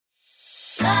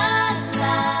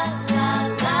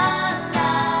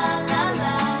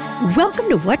Welcome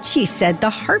to What She Said, the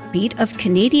heartbeat of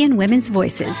Canadian women's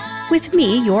voices, with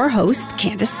me, your host,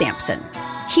 Candace Sampson.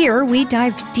 Here, we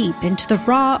dive deep into the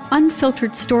raw,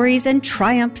 unfiltered stories and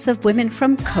triumphs of women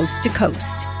from coast to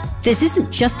coast. This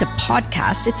isn't just a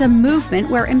podcast, it's a movement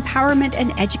where empowerment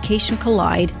and education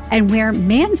collide and where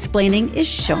mansplaining is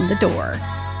shown the door.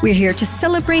 We're here to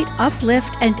celebrate,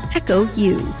 uplift, and echo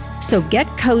you. So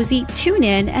get cozy, tune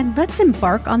in, and let's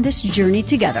embark on this journey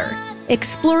together,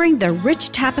 exploring the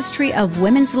rich tapestry of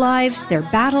women's lives, their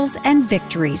battles and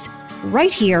victories,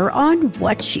 right here on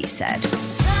What She Said.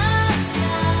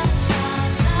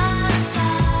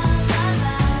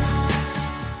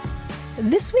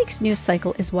 This week's news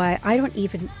cycle is why I don't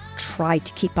even try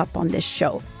to keep up on this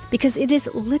show, because it is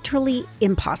literally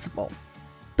impossible.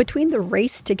 Between the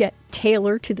race to get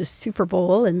Taylor to the Super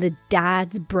Bowl and the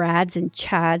dads, Brads, and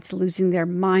Chads losing their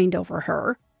mind over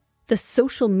her, the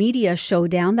social media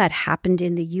showdown that happened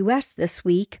in the U.S. this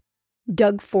week,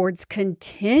 Doug Ford's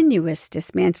continuous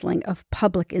dismantling of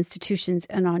public institutions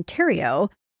in Ontario,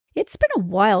 it's been a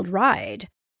wild ride.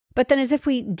 But then, as if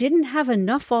we didn't have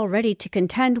enough already to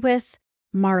contend with,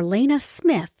 Marlena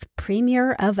Smith,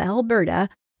 Premier of Alberta,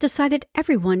 decided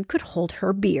everyone could hold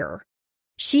her beer.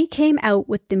 She came out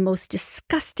with the most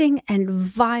disgusting and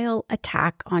vile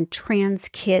attack on trans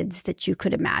kids that you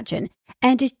could imagine,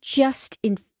 and it just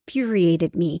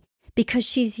infuriated me because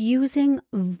she's using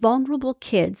vulnerable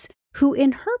kids who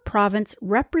in her province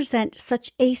represent such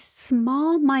a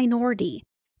small minority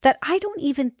that I don't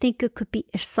even think it could be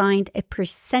assigned a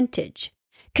percentage,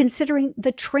 considering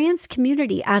the trans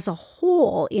community as a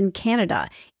whole in Canada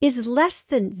is less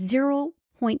than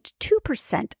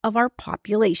 0.2% of our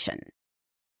population.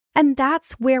 And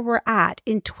that's where we're at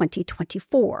in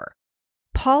 2024.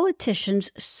 Politicians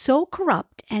so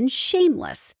corrupt and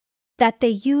shameless that they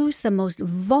use the most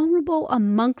vulnerable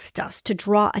amongst us to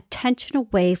draw attention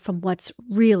away from what's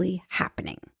really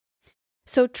happening.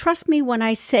 So trust me when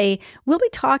I say we'll be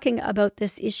talking about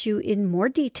this issue in more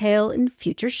detail in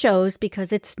future shows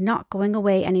because it's not going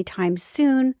away anytime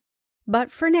soon.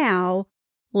 But for now,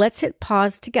 let's hit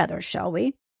pause together, shall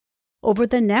we? Over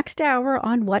the next hour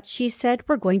on What She Said,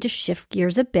 we're going to shift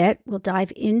gears a bit. We'll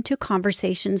dive into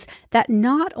conversations that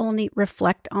not only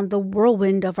reflect on the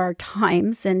whirlwind of our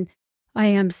times, and I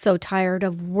am so tired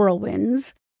of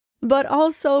whirlwinds, but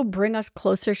also bring us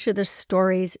closer to the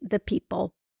stories, the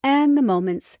people, and the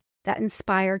moments that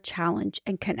inspire, challenge,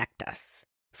 and connect us.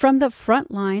 From the front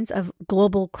lines of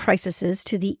global crises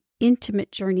to the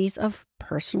intimate journeys of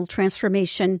personal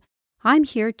transformation, I'm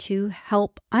here to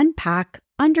help unpack,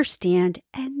 understand,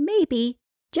 and maybe,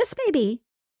 just maybe,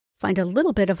 find a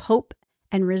little bit of hope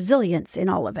and resilience in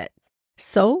all of it.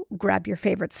 So grab your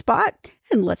favorite spot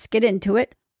and let's get into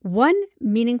it, one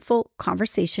meaningful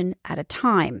conversation at a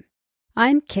time.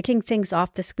 I'm kicking things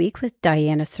off this week with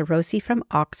Diana Sarosi from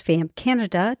Oxfam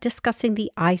Canada discussing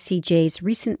the ICJ's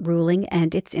recent ruling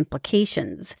and its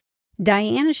implications.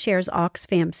 Diana shares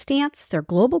Oxfam's stance, their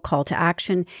global call to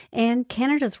action, and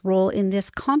Canada's role in this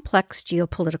complex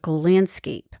geopolitical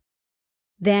landscape.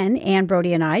 Then Anne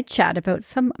Brodie and I chat about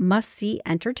some must-see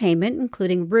entertainment,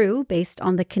 including Rue, based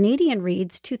on the Canadian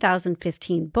Reads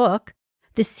 2015 book,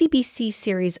 the CBC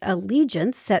series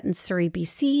Allegiance, set in Surrey,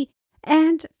 BC,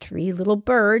 and Three Little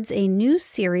Birds, a new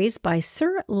series by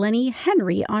Sir Lenny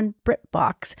Henry on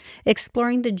BritBox,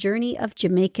 exploring the journey of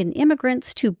Jamaican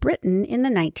immigrants to Britain in the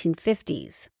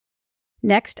 1950s.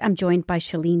 Next, I'm joined by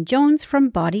Shalene Jones from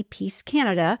Body Peace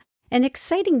Canada, an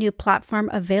exciting new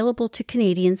platform available to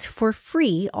Canadians for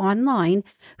free online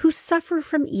who suffer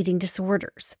from eating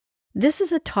disorders. This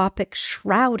is a topic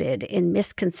shrouded in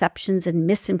misconceptions and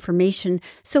misinformation,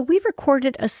 so we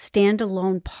recorded a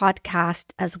standalone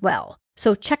podcast as well.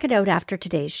 So check it out after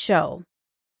today's show.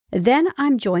 Then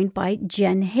I'm joined by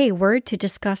Jen Hayward to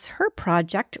discuss her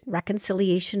project,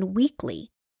 Reconciliation Weekly.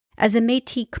 As a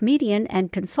Métis comedian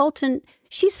and consultant,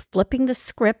 she's flipping the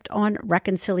script on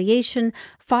reconciliation,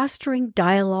 fostering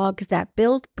dialogues that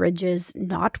build bridges,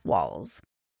 not walls.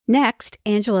 Next,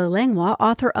 Angela Langlois,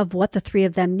 author of What the Three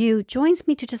of Them Knew, joins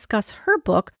me to discuss her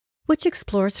book, which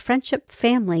explores friendship,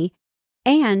 family,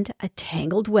 and a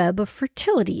tangled web of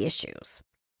fertility issues.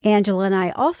 Angela and I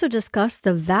also discuss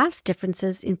the vast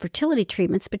differences in fertility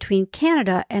treatments between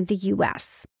Canada and the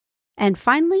U.S. And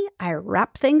finally, I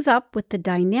wrap things up with the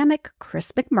dynamic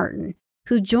Chris McMartin,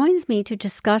 who joins me to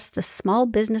discuss the small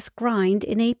business grind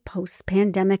in a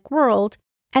post-pandemic world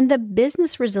and the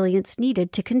business resilience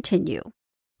needed to continue.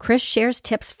 Chris shares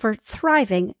tips for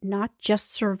thriving, not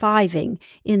just surviving,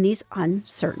 in these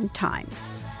uncertain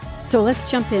times. So let's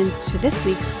jump into this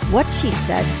week's What She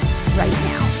Said right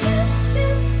now.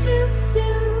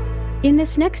 In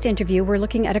this next interview, we're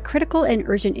looking at a critical and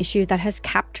urgent issue that has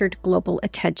captured global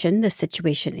attention, the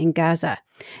situation in Gaza.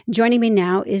 Joining me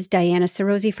now is Diana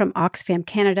Sarosi from Oxfam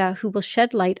Canada, who will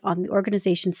shed light on the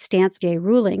organization's stance on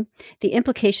ruling, the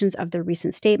implications of the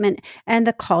recent statement, and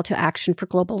the call to action for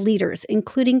global leaders,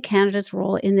 including Canada's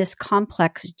role in this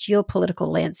complex geopolitical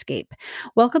landscape.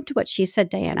 Welcome to What She Said,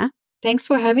 Diana. Thanks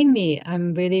for having me.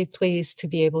 I'm really pleased to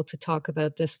be able to talk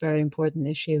about this very important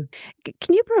issue.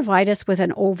 Can you provide us with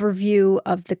an overview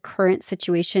of the current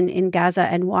situation in Gaza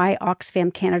and why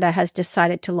Oxfam Canada has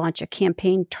decided to launch a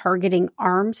campaign targeting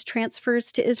arms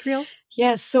transfers to Israel?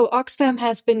 Yes, so Oxfam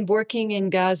has been working in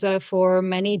Gaza for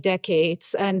many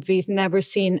decades, and we've never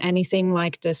seen anything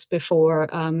like this before.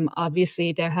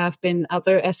 Obviously, there have been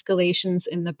other escalations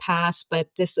in the past, but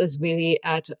this is really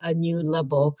at a new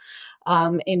level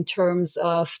in terms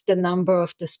of the number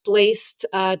of displaced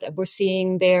that we're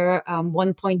seeing there.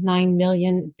 1.9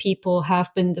 million people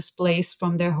have been displaced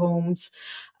from their homes.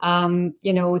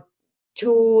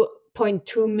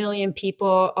 2.2 million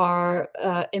people are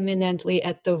imminently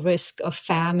at the risk of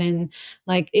famine.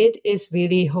 Like, it is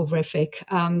really horrific.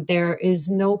 There is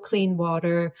no clean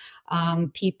water.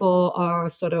 People are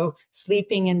sort of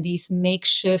sleeping in these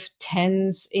makeshift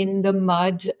tents in the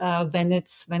mud when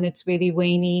it's really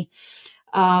rainy.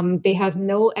 They have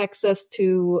no access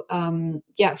to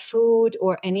food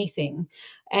or anything.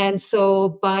 And so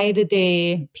by the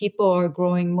day, people are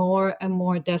growing more and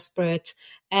more desperate.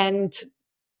 And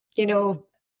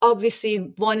obviously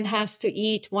one has to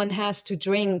eat, one has to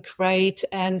drink, right?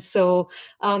 And so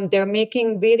they're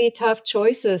making really tough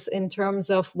choices in terms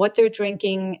of what they're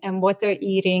drinking and what they're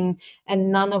eating,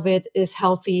 and none of it is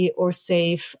healthy or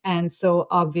safe. And so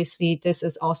obviously this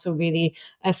is also really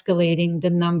escalating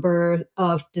the number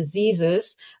of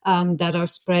diseases that are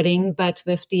spreading. But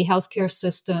with the healthcare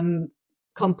system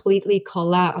completely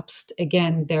collapsed,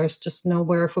 again, there's just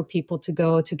nowhere for people to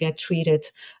go to get treated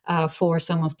for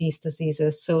some of these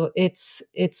diseases. So it's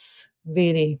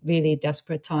really, really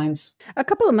desperate times. A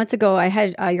couple of months ago, I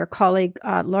had your colleague,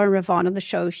 Lauren Ravon, on the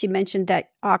show. She mentioned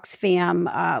that Oxfam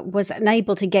was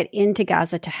unable to get into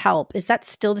Gaza to help. Is that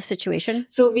still the situation?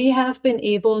 So we have been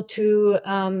able to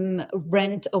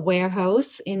rent a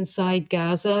warehouse inside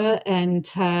Gaza and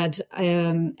had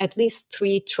at least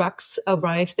 3 trucks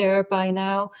arrive there by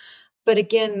now. But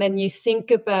again, when you think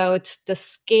about the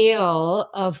scale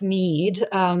of need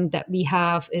that we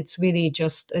have, it's really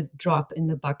just a drop in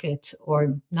the bucket,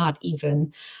 or not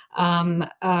even.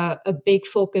 A big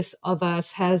focus of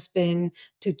us has been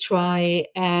to try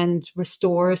and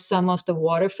restore some of the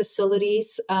water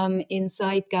facilities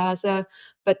inside Gaza.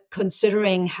 But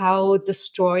considering how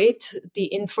destroyed the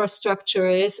infrastructure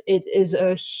is, it is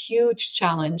a huge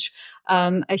challenge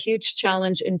in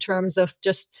terms of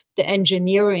just the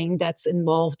engineering that's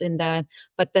involved in that,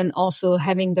 but then also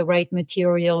having the right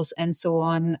materials and so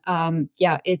on.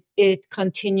 It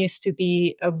continues to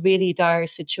be a really dire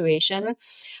situation.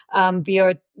 We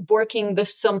are working with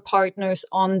some partners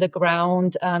on the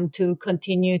ground to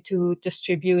continue to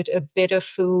distribute a bit of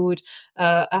food,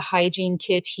 a hygiene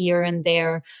kit here and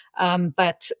there.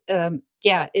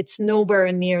 It's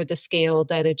nowhere near the scale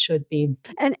that it should be.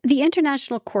 And the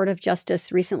International Court of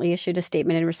Justice recently issued a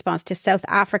statement in response to South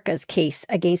Africa's case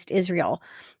against Israel.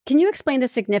 Can you explain the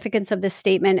significance of this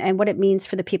statement and what it means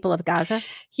for the people of Gaza?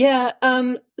 Yeah.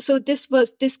 So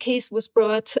this case was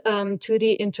brought to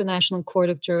the International Court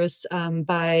of Justice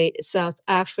by South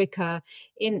Africa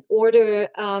in order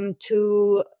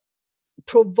to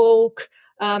provoke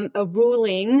a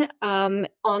ruling on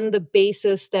the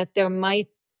basis that there might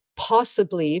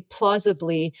plausibly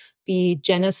be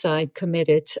genocide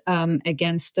committed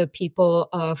against the people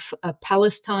of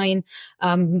Palestine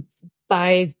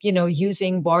by,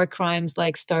 using war crimes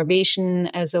like starvation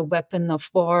as a weapon of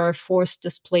war, forced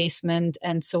displacement,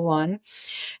 and so on.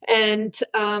 And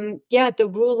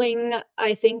the ruling,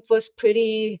 I think, was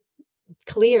pretty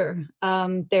clear.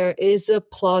 There is a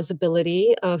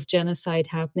plausibility of genocide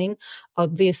happening.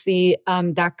 Obviously,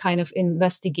 that kind of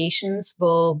investigations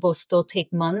will still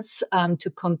take months to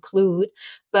conclude.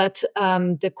 But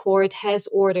the court has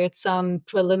ordered some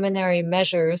preliminary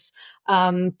measures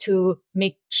to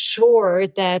make sure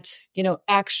that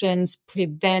actions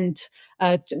prevent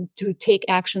to take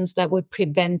actions that would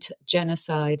prevent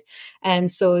genocide.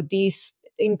 And so these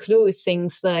include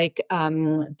things like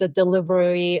the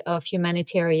delivery of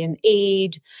humanitarian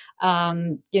aid.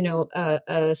 It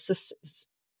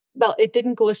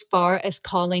didn't go as far as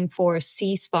calling for a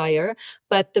ceasefire,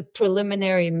 but the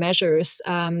preliminary measures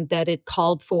that it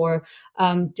called for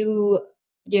do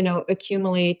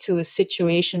accumulate to a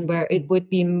situation where it would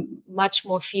be much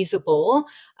more feasible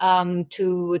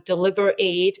to deliver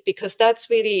aid, because that's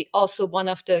really also one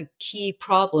of the key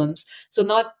problems. So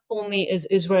not only is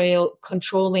Israel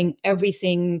controlling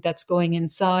everything that's going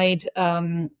inside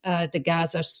the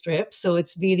Gaza Strip, so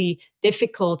it's really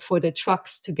difficult for the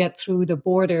trucks to get through the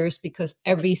borders because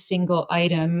every single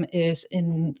item is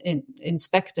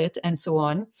inspected and so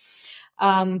on.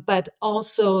 But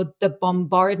also the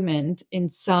bombardment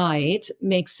inside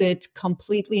makes it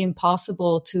completely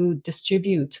impossible to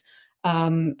distribute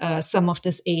some of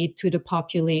this aid to the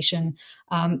population.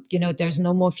 There's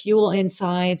no more fuel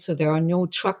inside, so there are no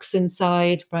trucks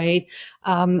inside, right?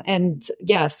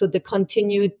 So the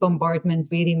continued bombardment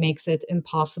really makes it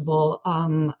impossible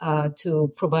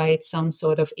to provide some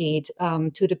sort of aid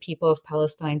to the people of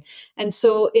Palestine. And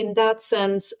so in that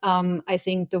sense, I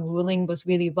think the ruling was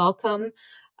really welcome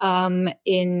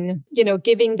in,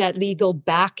 giving that legal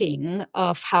backing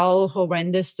of how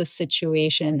horrendous the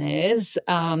situation is.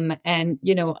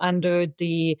 Under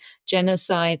the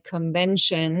Genocide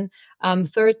Convention,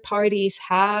 third parties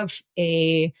have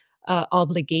a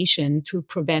obligation to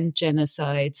prevent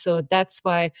genocide. So that's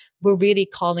why we're really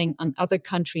calling on other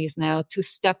countries now to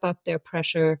step up their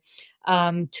pressure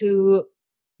to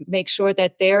make sure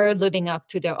that they're living up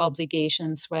to their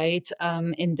obligations, right,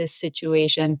 in this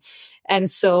situation. And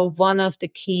so one of the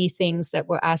key things that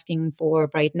we're asking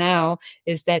for right now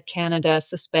is that Canada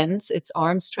suspends its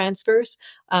arms transfers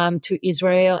to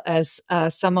Israel, as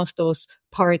some of those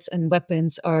parts and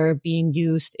weapons are being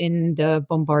used in the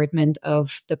bombardment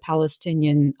of the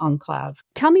Palestinian enclave.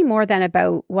 Tell me more then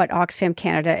about what Oxfam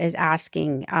Canada is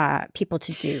asking people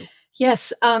to do.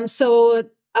 Yes. So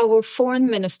our foreign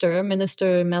minister,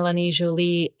 Minister Melanie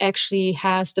Joly, actually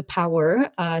has the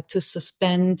power to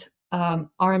suspend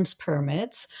arms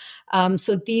permits.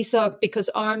 So these are, because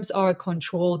arms are a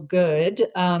controlled good.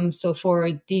 So for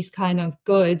these kind of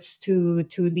goods to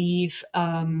leave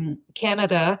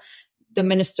Canada, the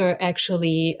minister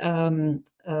actually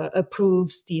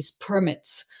approves these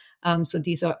permits. So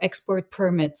these are export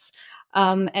permits.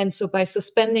 And so by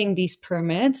suspending these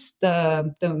permits,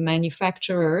 the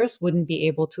manufacturers wouldn't be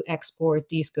able to export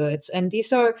these goods. And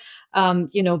these are,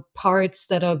 parts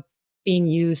that are being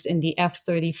used in the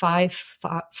F-35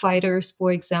 fighters,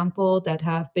 for example, that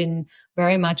have been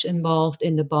very much involved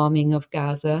in the bombing of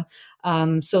Gaza.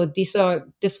 So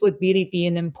this would really be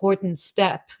an important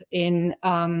step in,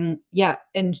 and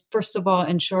first of all,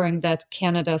 ensuring that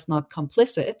Canada is not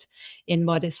complicit in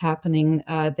what is happening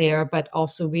there, but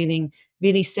also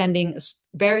really sending a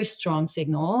very strong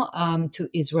signal to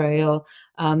Israel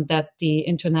that the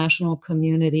international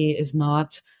community is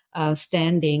not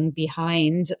standing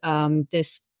behind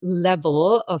this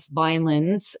level of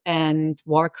violence and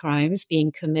war crimes being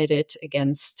committed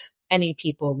against any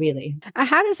people, really.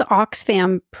 How does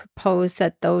Oxfam propose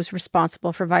that those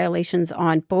responsible for violations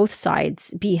on both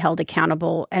sides be held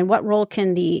accountable? And what role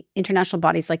can the international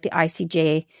bodies like the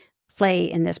ICJ play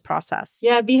in this process?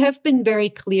 Yeah, we have been very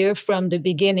clear from the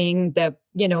beginning that,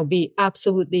 we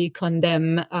absolutely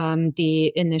condemn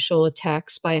the initial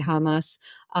attacks by Hamas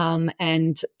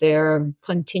and their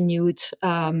continued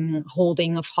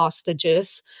holding of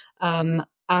hostages.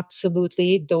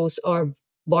 Absolutely, those are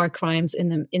war crimes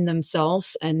in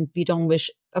themselves, and we don't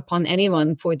wish upon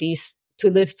anyone for these to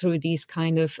live through these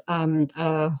kind of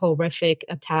horrific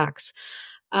attacks.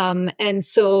 And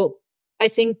so I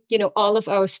think, all of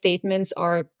our statements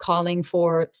are calling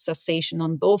for cessation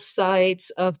on both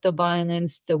sides of the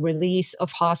violence, the release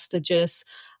of hostages,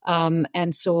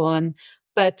 and so on.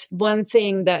 But one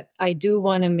thing that I do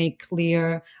want to make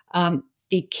clear,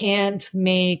 we can't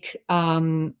make,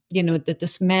 the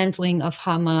dismantling of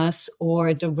Hamas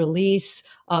or the release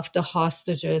of the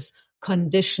hostages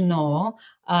conditional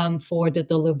for the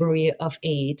delivery of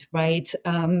aid, right?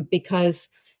 Because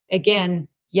again,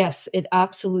 yes, it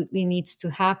absolutely needs to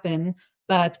happen,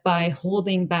 but by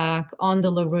holding back on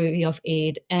delivery of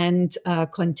aid and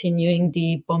continuing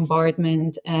the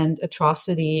bombardment and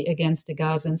atrocity against the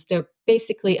Gazans, they're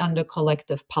basically under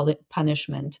collective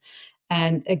punishment.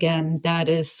 And again, that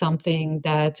is something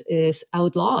that is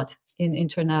outlawed in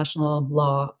international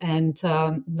law and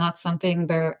not something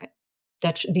that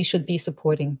we should be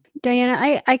supporting.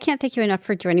 Diana, I can't thank you enough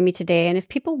for joining me today. And if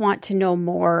people want to know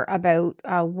more about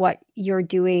what you're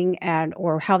doing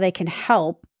or how they can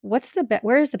help, where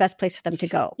is the best place for them to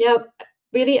go? Yeah,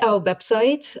 really our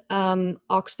website,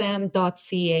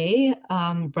 oxfam.ca.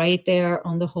 Right there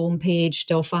on the homepage,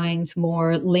 they'll find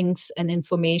more links and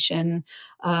information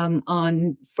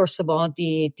on, first of all,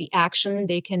 the action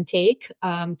they can take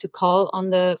to call on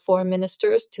the foreign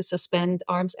ministers to suspend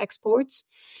arms exports.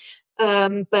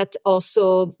 but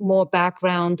also more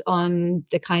background on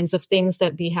the kinds of things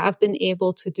that we have been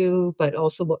able to do, but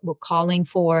also what we're calling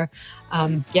for.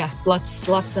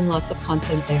 Lots and lots of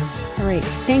content there. All right.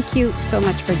 Thank you so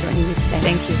much for joining me today.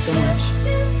 Thank you so much.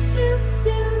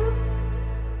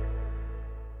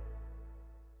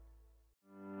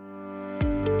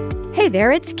 Hey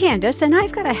there, it's Candace, and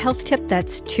I've got a health tip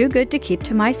that's too good to keep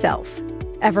to myself.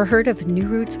 Ever heard of New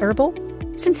Roots Herbal?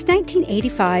 Since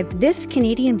 1985, this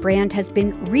Canadian brand has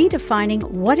been redefining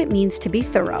what it means to be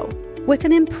thorough. With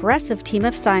an impressive team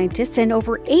of scientists and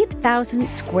over 8,000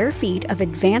 square feet of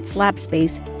advanced lab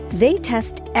space, they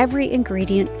test every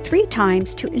ingredient 3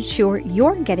 times to ensure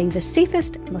you're getting the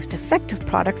safest, most effective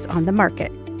products on the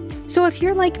market. So if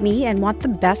you're like me and want the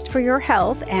best for your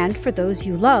health and for those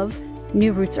you love,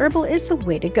 New Roots Herbal is the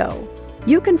way to go.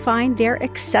 You can find their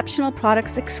exceptional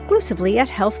products exclusively at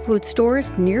health food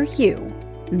stores near you.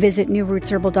 Visit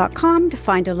newrootsherbal.com to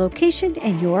find a location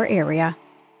in your area.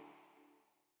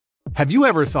 Have you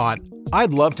ever thought,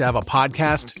 I'd love to have a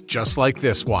podcast just like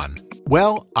this one?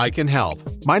 Well, I can help.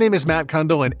 My name is Matt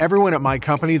Kundle, and everyone at my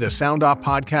company, the Sound Off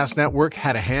Podcast Network,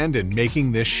 had a hand in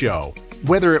making this show.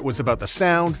 Whether it was about the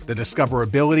sound, the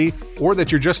discoverability, or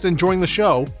that you're just enjoying the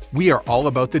show, we are all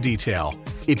about the detail.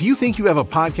 If you think you have a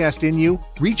podcast in you,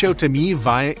 reach out to me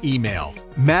via email,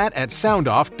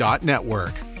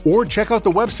 matt@soundoff.network, or check out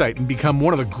the website and become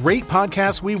one of the great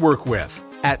podcasts we work with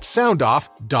at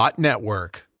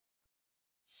soundoff.network.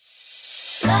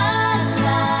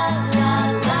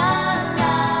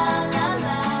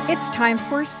 It's time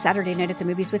for Saturday Night at the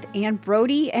Movies with Anne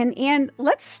Brody. And Anne,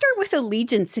 let's start with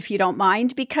Allegiance, if you don't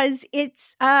mind, because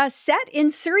it's set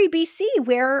in Surrey, BC,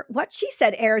 where What She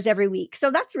Said airs every week. So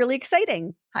that's really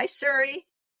exciting. Hi, Surrey.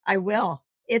 I will.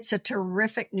 It's a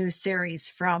terrific new series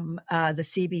from the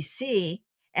CBC,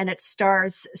 and it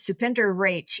stars Supinder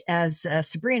Rach as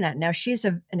Sabrina. Now, she's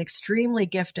an extremely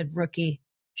gifted rookie.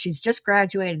 She's just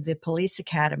graduated the police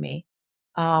academy.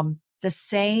 The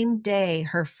same day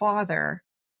her father,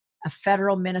 a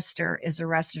federal minister, is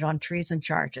arrested on treason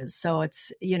charges. So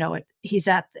it's, he's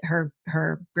at her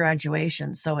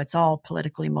graduation. So it's all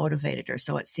politically motivated, or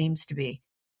so it seems to be.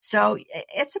 So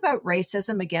it's about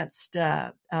racism against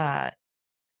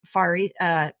Far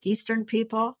Eastern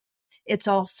people. It's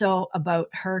also about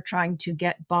her trying to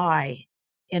get by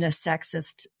in a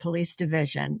sexist police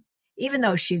division, even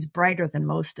though she's brighter than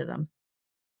most of them.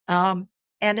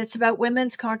 And it's about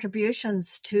women's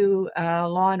contributions to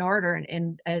law and order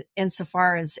in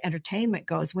insofar as entertainment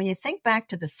goes. When you think back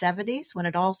to the 70s, when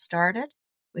it all started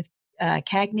with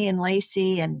Cagney and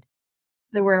Lacey, and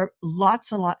there were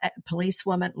lots and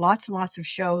lots of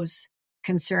shows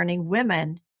concerning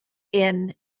women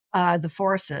in the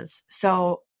forces.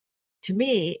 So to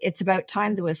me, it's about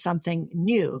time there was something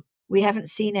new. We haven't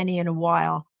seen any in a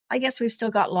while. I guess we've still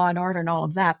got Law and Order and all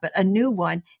of that, but a new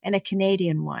one and a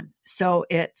Canadian one. So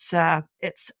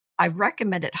I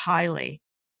recommend it highly.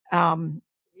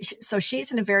 So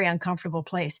she's in a very uncomfortable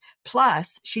place.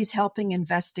 Plus, she's helping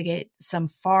investigate some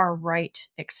far right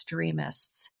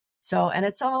extremists. So, and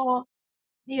it's all,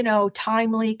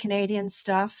 timely Canadian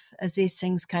stuff as these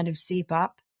things kind of seep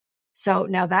up. So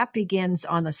now that begins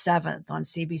on the 7th on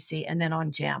CBC and then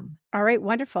on GEM. All right,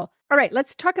 wonderful. All right,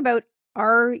 let's talk about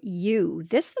Are You?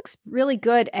 This looks really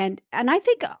good and I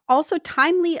think also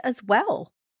timely as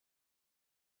well.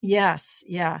 Yes,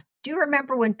 yeah. Do you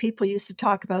remember when people used to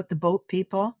talk about the boat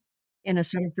people in a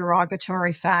sort of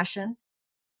derogatory fashion?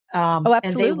 Oh, absolutely.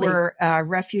 And they were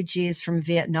refugees from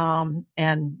Vietnam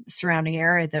and surrounding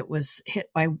area that was hit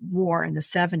by war in the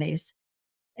 70s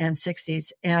and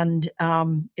 60s. And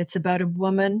it's about a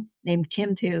woman named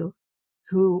Kim Thu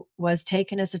who was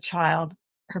taken as a child.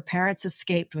 Her parents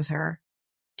escaped with her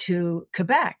to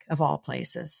Quebec, of all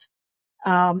places.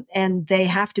 And they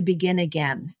have to begin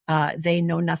again. They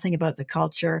know nothing about the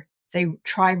culture. They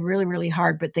try really, really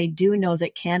hard, but they do know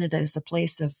that Canada is a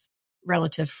place of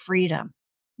relative freedom.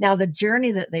 Now, the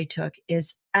journey that they took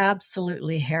is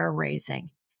absolutely hair-raising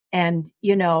and,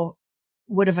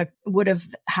 would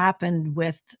have happened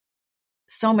with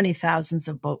so many thousands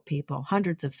of boat people,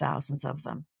 hundreds of thousands of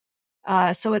them.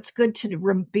 So it's good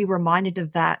to be reminded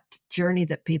of that journey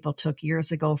that people took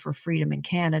years ago for freedom in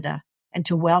Canada and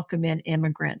to welcome in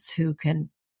immigrants who can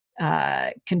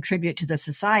contribute to the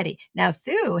society. Now,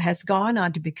 Thu has gone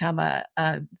on to become a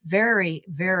very,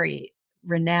 very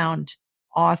renowned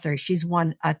author. She's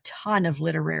won a ton of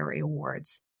literary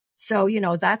awards. So,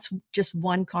 that's just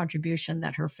one contribution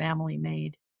that her family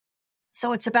made.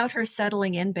 So it's about her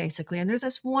settling in, basically. And there's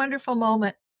this wonderful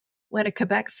moment when a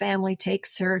Quebec family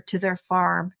takes her to their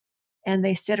farm and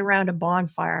they sit around a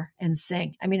bonfire and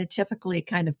sing. I mean, a typically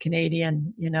kind of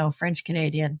Canadian, French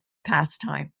Canadian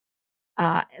pastime.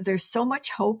 There's so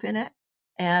much hope in it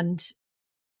and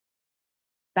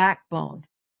backbone.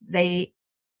 They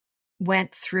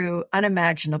went through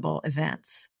unimaginable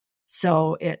events.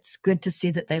 So it's good to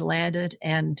see that they landed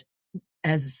and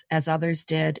as others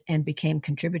did and became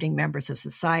contributing members of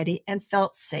society and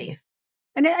felt safe.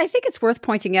 And I think it's worth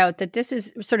pointing out that this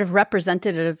is sort of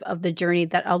representative of the journey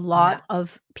that a lot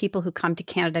of people who come to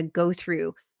Canada go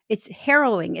through. It's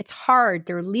harrowing. It's hard.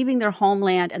 They're leaving their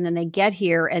homeland and then they get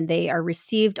here and they are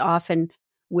received often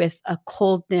with a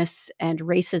coldness and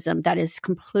racism that is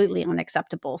completely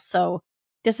unacceptable. So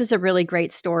this is a really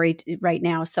great story right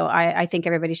now. So I think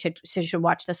everybody should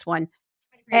watch this one.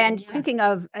 And speaking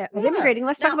of immigrating,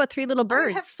 let's talk about Three Little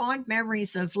Birds. I have fond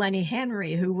memories of Lenny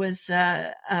Henry, who was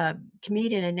a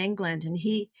comedian in England, and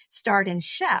he starred in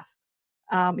Chef.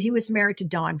 He was married to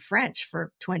Dawn French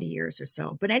for 20 years or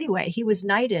so. But anyway, he was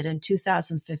knighted in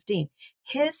 2015.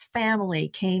 His family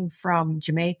came from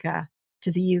Jamaica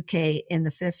to the UK in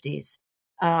the 50s.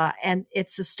 And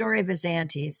it's the story of his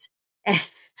aunties.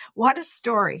 What a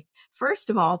story. First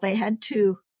of all, they had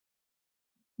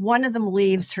one of them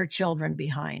leaves her children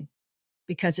behind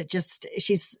because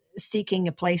she's seeking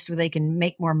a place where they can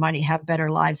make more money, have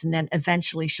better lives, and then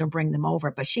eventually she'll bring them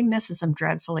over. But she misses them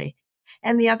dreadfully.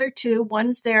 And the other two,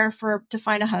 one's there to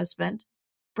find a husband,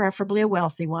 preferably a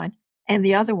wealthy one. And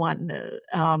the other one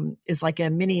is like a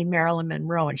mini Marilyn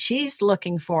Monroe. And she's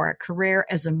looking for a career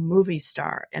as a movie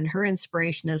star. And her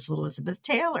inspiration is Elizabeth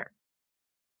Taylor.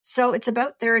 So it's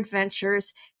about their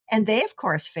adventures. And they, of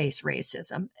course, face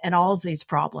racism and all of these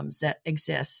problems that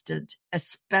existed,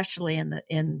 especially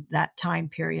in that time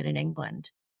period in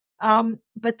England.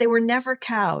 But they were never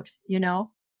cowed,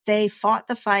 They fought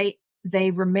the fight.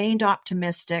 They remained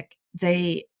optimistic.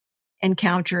 They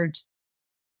encountered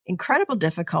incredible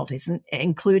difficulties,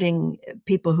 including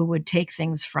people who would take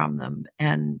things from them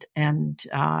and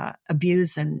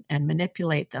abuse and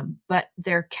manipulate them. But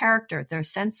their character, their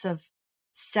sense of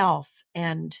self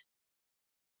and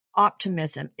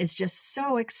optimism is just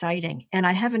so exciting. And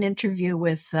I have an interview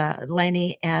with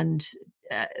Lenny and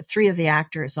three of the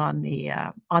actors on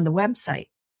the website.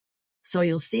 So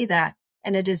you'll see that.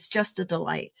 And it is just a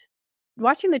delight.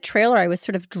 Watching the trailer, I was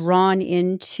sort of drawn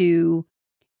into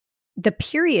the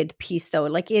period piece, though.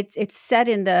 Like it's set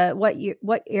in the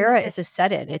what era is it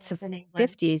set in? It's the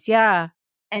 50s, yeah.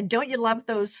 And don't you love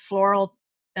those floral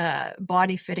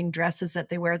body fitting dresses that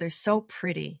they wear? They're so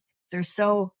pretty. They're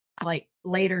so like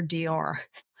later Dior,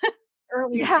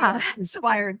 early Dior,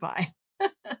 inspired by.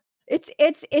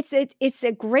 It's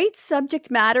a great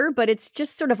subject matter, but it's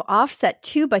just sort of offset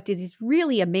too by these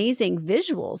really amazing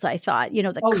visuals. I thought,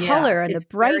 the color and the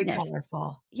brightness, very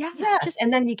colorful. Yeah, yes.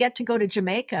 And then you get to go to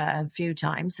Jamaica a few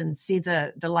times and see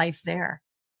the life there.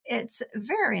 It's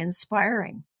very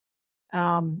inspiring.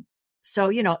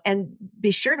 So and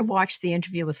be sure to watch the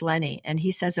interview with Lenny. And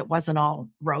he says it wasn't all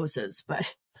roses, but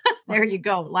there you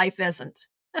go. Life isn't.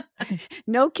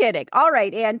 No kidding. All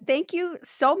right, Anne, thank you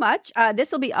so much.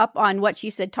 This will be up on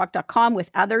whatshesaidtalk.com with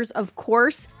others, of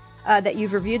course, that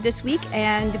you've reviewed this week.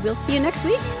 And we'll see you next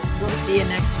week. We'll see you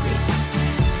next week.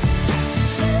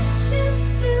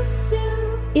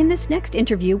 In this next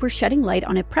interview, we're shedding light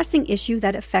on a pressing issue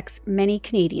that affects many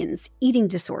Canadians, eating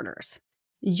disorders.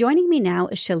 Joining me now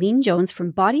is Shailene Jones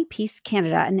from Body Peace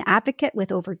Canada, an advocate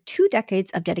with over 2 decades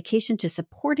of dedication to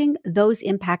supporting those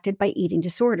impacted by eating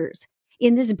disorders.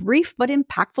 In this brief but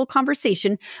impactful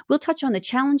conversation, we'll touch on the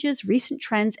challenges, recent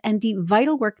trends, and the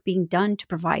vital work being done to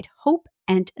provide hope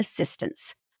and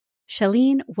assistance.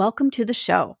 Shailene, welcome to the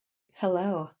show.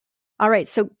 Hello. All right,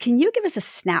 so can you give us a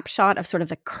snapshot of sort of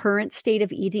the current state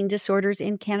of eating disorders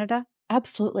in Canada?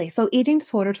 Absolutely. So eating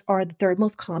disorders are the third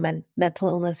most common mental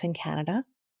illness in Canada.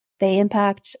 They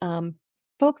impact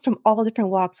folks from all different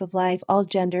walks of life, all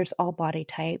genders, all body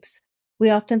types.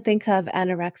 We often think of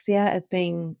anorexia as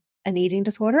being an eating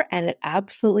disorder, and it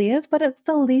absolutely is, but it's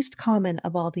the least common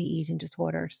of all the eating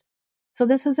disorders. So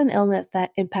this is an illness that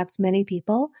impacts many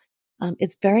people.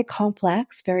 It's very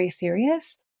complex, very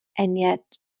serious, and yet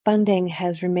funding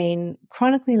has remained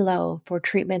chronically low for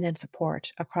treatment and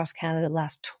support across Canada the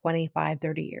last 25,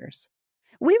 30 years.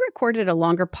 We recorded a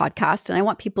longer podcast, and I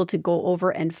want people to go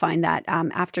over and find that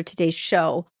after today's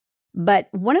show. But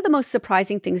one of the most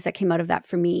surprising things that came out of that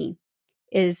for me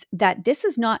is that this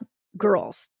is not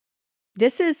girls.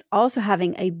 This is also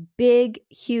having a big,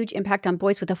 huge impact on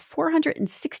boys with a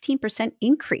 416%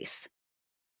 increase.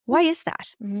 Why is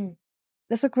that? Mm-hmm.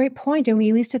 That's a great point. And we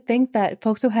used to think that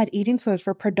folks who had eating disorders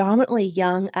were predominantly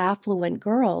young, affluent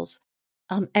girls.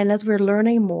 And as we're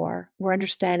learning more, we're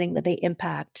understanding that they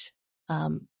impact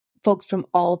folks from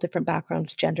all different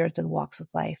backgrounds, genders, and walks of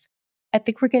life. I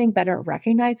think we're getting better at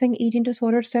recognizing eating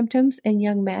disorder symptoms in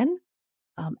young men.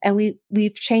 And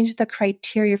we've changed the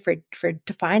criteria for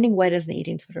defining what is an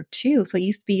eating disorder too. So it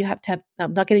used to be you have to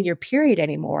have not getting your period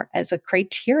anymore as a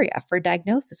criteria for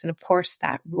diagnosis. And of course,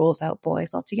 that rules out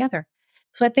boys altogether.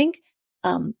 So I think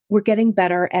we're getting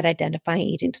better at identifying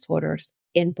eating disorders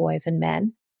in boys and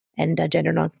men and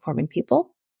gender nonconforming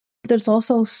people. But there's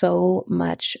also so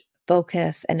much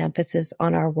focus and emphasis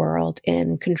on our world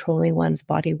in controlling one's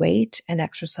body weight and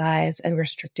exercise and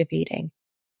restrictive eating.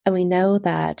 And we know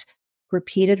that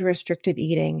repeated restrictive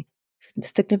eating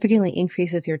significantly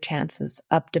increases your chances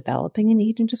of developing an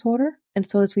eating disorder. And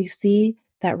so as we see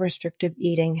that restrictive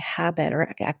eating habit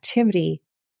or activity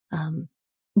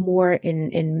more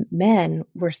in men,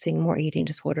 we're seeing more eating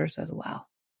disorders as well.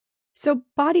 So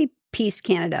Body Peace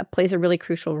Canada plays a really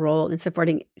crucial role in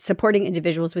supporting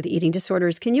individuals with eating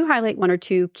disorders. Can you highlight one or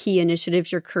two key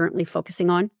initiatives you're currently focusing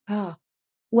on?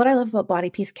 What I love about Body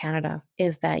Peace Canada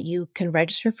is that you can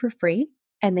register for free,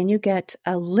 and then you get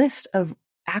a list of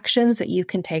actions that you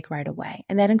can take right away.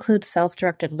 And that includes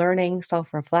self-directed learning,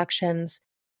 self-reflections.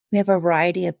 We have a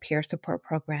variety of peer support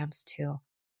programs too.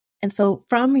 And so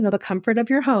from, the comfort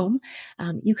of your home,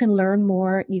 you can learn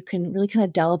more. You can really kind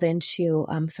of delve into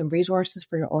some resources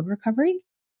for your own recovery.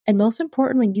 And most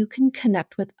importantly, you can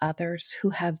connect with others who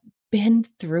have been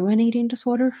through an eating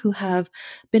disorder, who have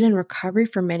been in recovery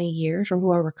for many years or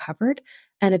who are recovered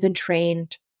and have been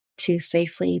trained to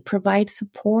safely provide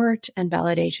support and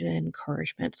validation and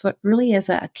encouragement. So it really is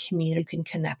a community you can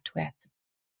connect with.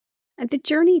 And the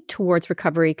journey towards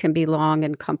recovery can be long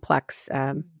and complex.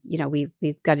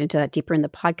 We've got into that deeper in the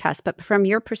podcast. But from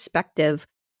your perspective,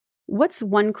 what's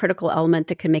one critical element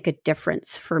that can make a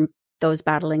difference for those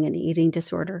battling an eating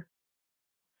disorder?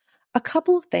 A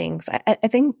couple of things. I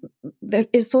think that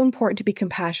it's so important to be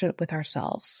compassionate with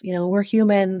ourselves. We're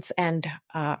humans and,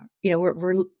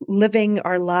 we're living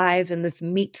our lives in this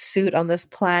meat suit on this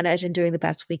planet and doing the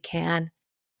best we can.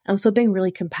 So being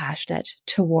really compassionate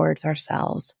towards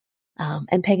ourselves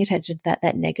and paying attention to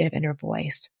that negative inner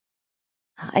voice.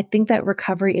 I think that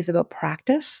recovery is about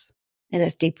practice, and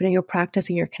it's deepening your practice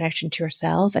and your connection to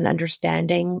yourself and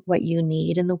understanding what you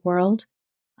need in the world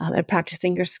and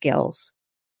practicing your skills.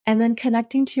 And then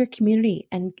connecting to your community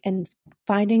and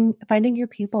finding your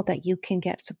people that you can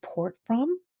get support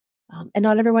from. And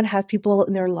not everyone has people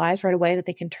in their lives right away that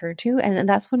they can turn to. And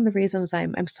that's one of the reasons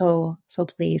I'm so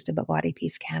pleased about Body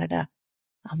Peace Canada,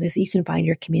 is that you can find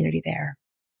your community there.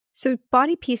 So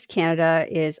Body Peace Canada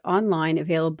is online,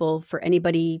 available for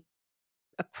anybody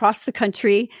across the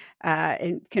country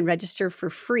and can register for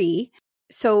free.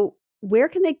 So where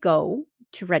can they go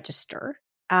to register?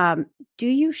 Do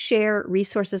you share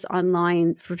resources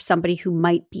online for somebody who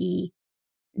might be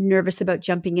nervous about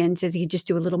jumping in? Do they just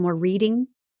do a little more reading?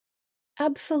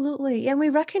 Absolutely. And we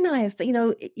recognize that,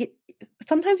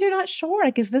 sometimes you're not sure,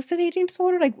 like, is this an eating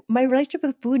disorder? Like, my relationship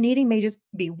with food and eating may just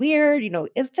be weird.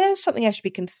 Is this something I should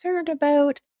be concerned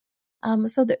about?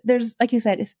 So there's, like you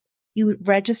said, you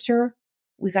register.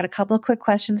 We got a couple of quick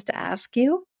questions to ask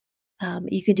you.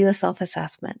 You could do a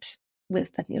self-assessment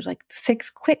with, I think there's like 6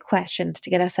 quick questions to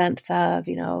get a sense of,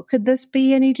 could this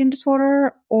be an eating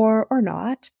disorder or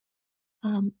not?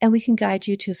 And we can guide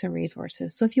you to some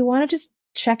resources. So if you want to just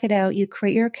check it out, you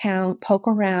create your account, poke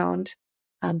around,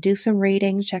 do some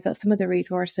reading, check out some of the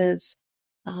resources.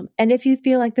 And if you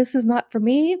feel like this is not for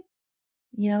me,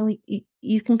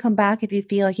 you can come back if you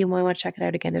feel like you might want to check it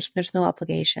out again. There's no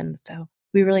obligation. So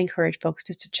we really encourage folks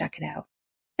just to check it out.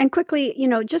 And quickly,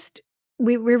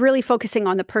 we're really focusing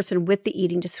on the person with the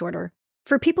eating disorder.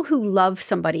 For people who love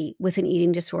somebody with an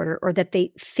eating disorder or that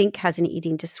they think has an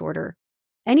eating disorder,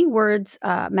 any words,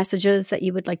 messages that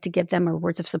you would like to give them or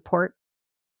words of support?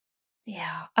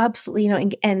 Yeah,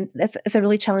 absolutely. And it's a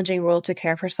really challenging role to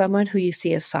care for someone who you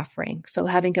see as suffering. So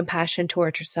having compassion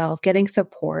towards yourself, getting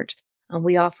support.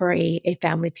 We offer a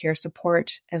family peer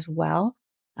support as well,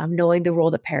 knowing the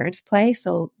role that parents play.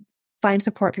 So find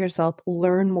support for yourself,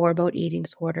 learn more about eating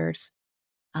disorders,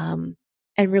 and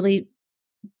really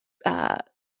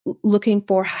looking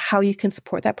for how you can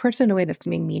support that person in a way that's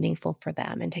going to be meaningful for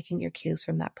them and taking your cues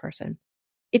from that person.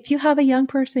 If you have a young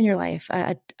person in your life,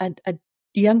 a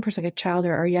young person, like a child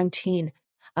or a young teen,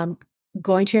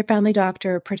 going to your family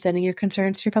doctor, presenting your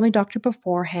concerns to your family doctor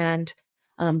beforehand.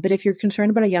 But if you're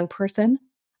concerned about a young person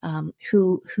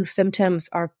whose symptoms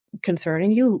are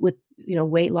concerning you with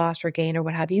weight loss or gain or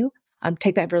what have you,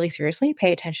 take that really seriously.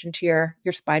 Pay attention to your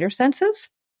spider senses,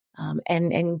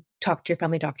 and talk to your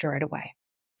family doctor right away.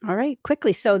 All right,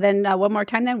 quickly. So then one more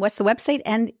time then, what's the website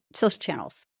and social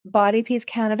channels?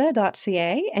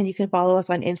 bodypeacecanada.ca, and you can follow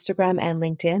us on Instagram and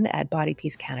LinkedIn at Body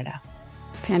Peace Canada.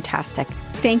 Fantastic.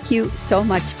 Thank you so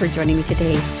much for joining me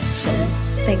today, Shilin.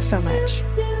 Thanks so much.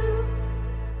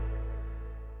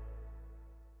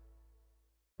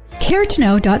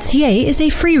 CareToKnow.ca is a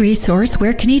free resource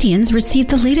where Canadians receive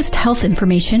the latest health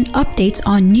information, updates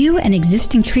on new and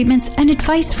existing treatments, and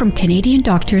advice from Canadian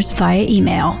doctors via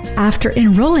email. After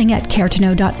enrolling at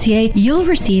CareToKnow.ca, you'll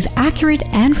receive accurate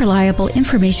and reliable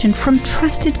information from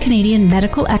trusted Canadian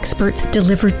medical experts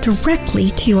delivered directly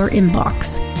to your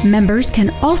inbox. Members can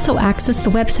also access the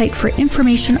website for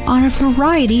information on a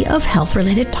variety of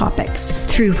health-related topics.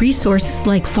 Through resources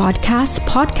like vodcasts,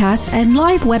 podcasts, and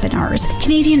live webinars,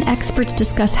 Canadian experts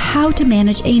discuss how to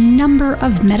manage a number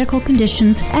of medical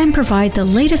conditions and provide the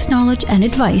latest knowledge and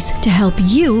advice to help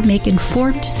you make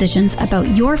informed decisions about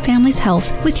your family's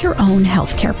health with your own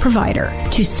healthcare provider.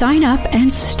 To sign up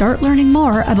and start learning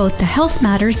more about the health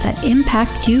matters that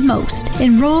impact you most,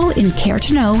 enroll in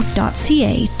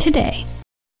CareToKnow.ca today.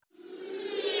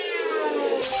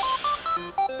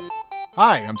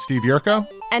 Hi, I'm Steve Yerko.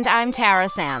 And I'm Tara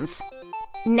Sands.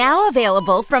 Now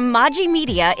available from Maji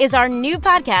Media is our new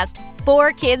podcast,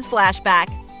 4Kids Flashback.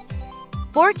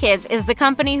 4Kids is the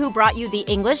company who brought you the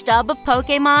English dub of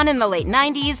Pokemon in the late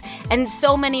 90s and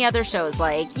so many other shows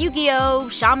like Yu-Gi-Oh!,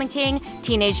 Shaman King,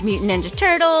 Teenage Mutant Ninja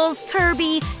Turtles,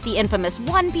 Kirby, the infamous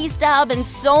One Piece dub, and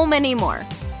so many more.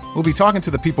 We'll be talking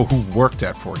to the people who worked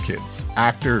at 4Kids.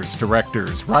 Actors,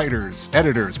 directors, writers,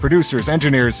 editors, producers,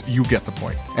 engineers, you get the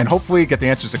point. And hopefully get the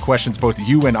answers to questions both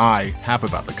you and I have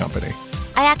about the company.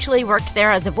 I actually worked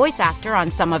there as a voice actor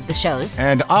on some of the shows.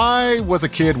 And I was a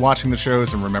kid watching the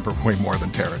shows and remember way more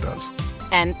than Tara does.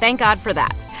 And thank God for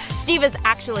that. Steve is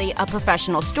actually a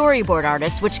professional storyboard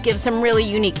artist, which gives some really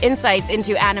unique insights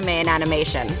into anime and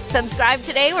animation. Subscribe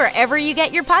today wherever you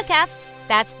get your podcasts.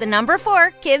 That's the number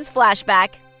 4 Kids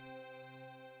Flashback.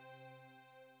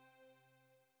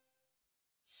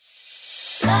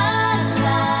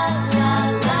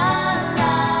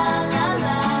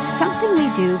 Something we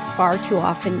do far too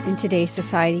often in today's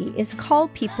society is call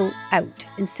people out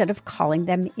instead of calling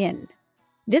them in.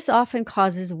 This often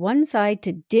causes one side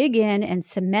to dig in and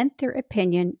cement their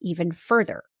opinion even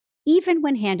further, even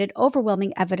when handed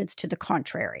overwhelming evidence to the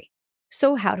contrary.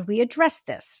 So how do we address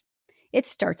this? It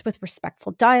starts with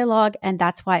respectful dialogue, and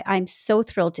that's why I'm so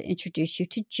thrilled to introduce you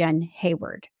to Jen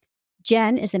Hayward.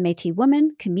 Jen is a Métis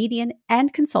woman, comedian,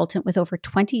 and consultant with over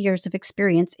 20 years of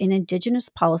experience in Indigenous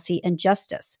policy and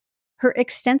justice. Her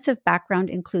extensive background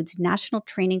includes national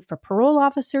training for parole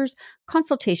officers,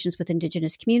 consultations with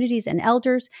Indigenous communities and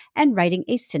elders, and writing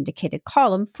a syndicated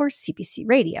column for CBC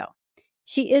Radio.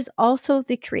 She is also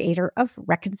the creator of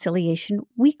Reconciliation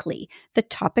Weekly, the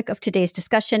topic of today's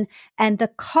discussion, and the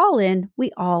call-in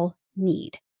we all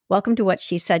need. Welcome to What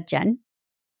She Said, Jen.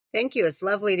 Thank you. It's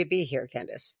lovely to be here,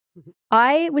 Candace.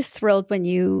 I was thrilled when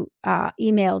you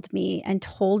emailed me and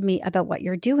told me about what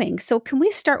you're doing. So can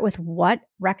we start with what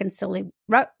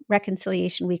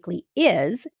Reconciliation Weekly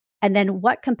is, and then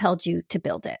what compelled you to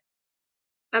build it?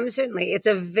 Certainly. It's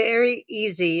a very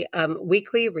easy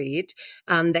weekly read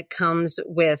that comes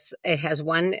with, it has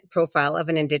one profile of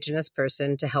an Indigenous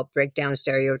person to help break down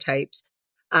stereotypes.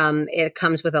 It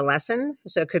comes with a lesson.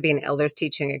 So it could be an elder's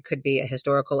teaching. It could be a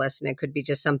historical lesson. It could be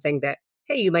just something that,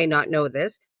 hey, you might not know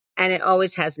this. And it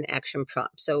always has an action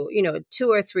prompt. So, 2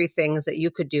 or 3 things that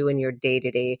you could do in your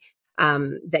day-to-day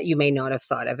that you may not have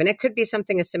thought of. And it could be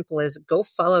something as simple as go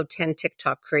follow 10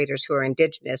 TikTok creators who are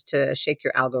Indigenous to shake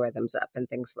your algorithms up and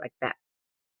things like that.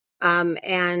 And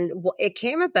it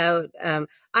came about, I'm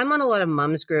on a lot of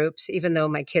mums groups, even though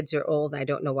my kids are old. I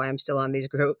don't know why I'm still on these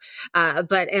groups.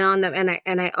 On them,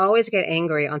 and I always get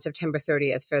angry on September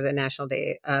 30th for the National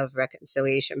Day of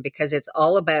Reconciliation, because it's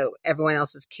all about everyone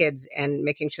else's kids and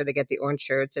making sure they get the orange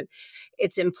shirts. And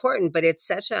it's important, but it's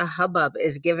such a hubbub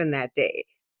is given that day.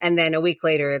 And then a week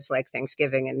later, it's like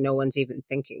Thanksgiving and no one's even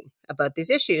thinking about these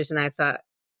issues. And I thought,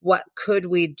 what could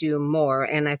we do more?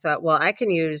 And I thought, well, I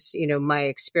can use, my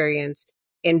experience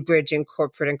in bridging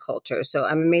corporate and culture. So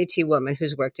I'm a Métis woman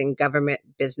who's worked in government,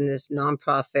 business,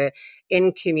 nonprofit,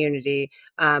 in community,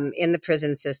 in the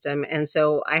prison system. And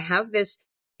so I have this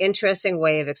interesting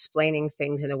way of explaining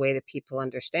things in a way that people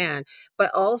understand. But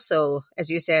also, as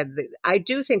you said, I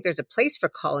do think there's a place for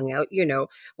calling out,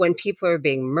 when people are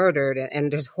being murdered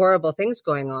and there's horrible things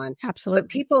going on. Absolutely. But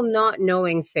people not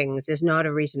knowing things is not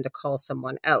a reason to call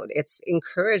someone out. It's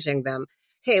encouraging them.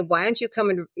 Hey, why don't you come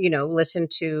and, listen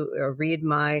to or read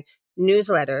my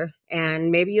newsletter,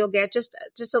 and maybe you'll get just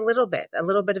a little bit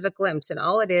of a glimpse. And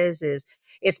all it is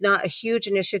it's not a huge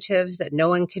initiatives that no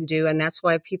one can do. And that's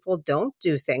why people don't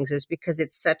do things, is because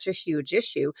it's such a huge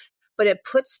issue, but it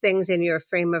puts things in your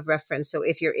frame of reference. So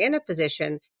if you're in a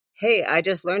position, hey, I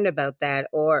just learned about that,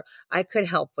 or I could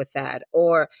help with that,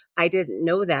 or I didn't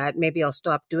know that, maybe I'll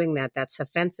stop doing that. That's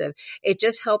offensive. It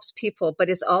just helps people, but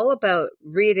it's all about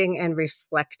reading and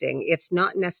reflecting. It's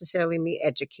not necessarily me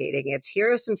educating. It's,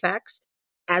 here are some facts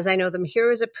as I know them.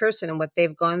 Here is a person and what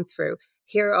they've gone through.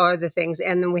 Here are the things.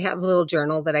 And then we have a little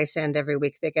journal that I send every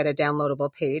week. They get a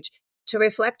downloadable page to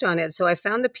reflect on it. So I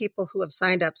found the people who have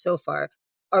signed up so far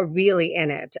are really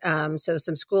in it. So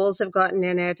some schools have gotten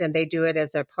in it, and they do it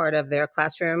as a part of their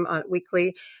classroom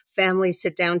weekly. Families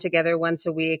sit down together once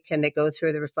a week and they go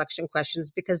through the reflection questions,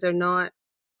 because they're not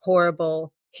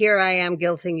horrible. Here I am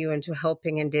guilting you into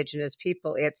helping Indigenous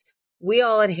people. It's, we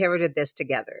all inherited this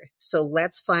together. So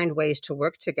let's find ways to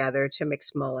work together to make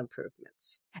small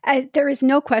improvements. There is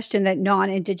no question that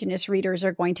non-Indigenous readers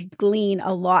are going to glean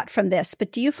a lot from this.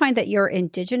 But do you find that your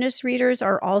Indigenous readers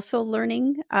are also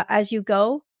learning as you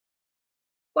go?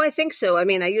 Well, I think so. I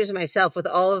mean, I use myself with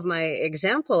all of my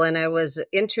example, and I was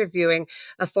interviewing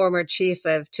a former chief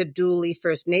of Tuduli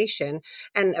First Nation.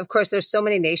 And of course, there's so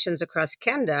many nations across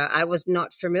Canada. I was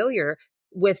not familiar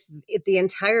with the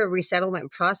entire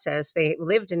resettlement process. They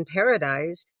lived in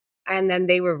Paradise, and then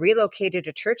they were relocated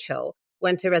to Churchill,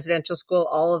 went to residential school,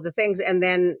 all of the things. And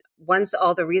then once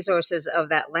all the resources of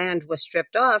that land was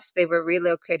stripped off, they were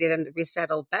relocated and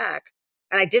resettled back.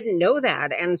 And I didn't know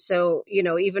that. And so,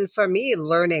 even for me,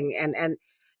 learning and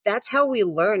that's how we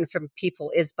learn from people,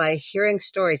 is by hearing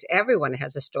stories. Everyone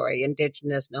has a story,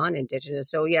 Indigenous, non-Indigenous.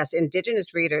 So yes,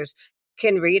 Indigenous readers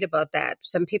can read about that.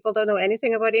 Some people don't know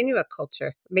anything about Inuit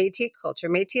culture, Métis culture.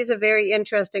 Métis is a very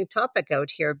interesting topic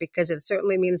out here, because it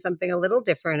certainly means something a little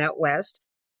different out west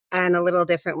and a little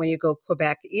different when you go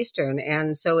Quebec Eastern.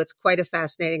 And so it's quite a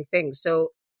fascinating thing. So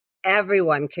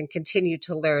everyone can continue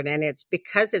to learn. And it's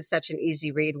because it's such an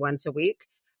easy read once a week,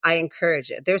 I encourage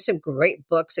it. There's some great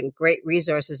books and great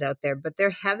resources out there, but they're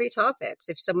heavy topics.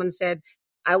 If someone said,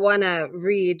 I want to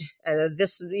read a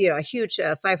huge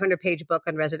 500-page book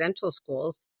on residential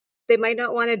schools, they might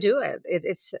not want to do it.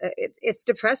 It's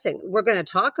depressing. We're going to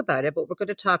talk about it, but we're going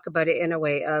to talk about it in a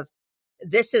way of,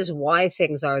 this is why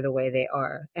things are the way they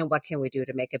are, and what can we do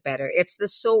to make it better? It's the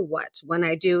so what. When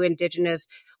I do Indigenous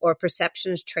or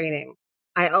perceptions training,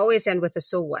 I always end with a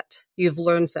so what. You've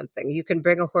learned something. You can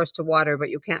bring a horse to water, but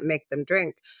you can't make them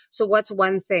drink. So what's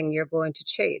one thing you're going to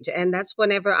change? And that's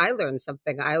whenever I learn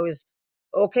something, I always,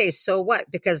 okay, so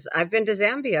what? Because I've been to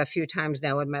Zambia a few times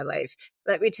now in my life.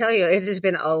 Let me tell you, it has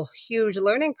been a huge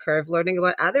learning curve, learning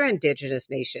about other Indigenous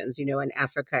nations, in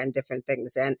Africa and different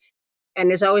things. And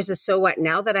there's always the so what.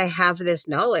 Now that I have this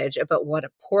knowledge about what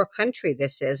a poor country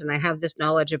this is, and I have this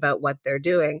knowledge about what they're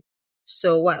doing,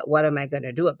 so what? What am I going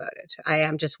to do about it? I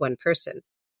am just one person.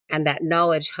 And that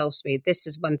knowledge helps me. This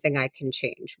is one thing I can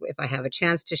change. If I have a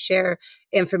chance to share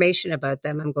information about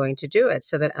them, I'm going to do it,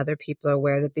 so that other people are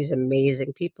aware that these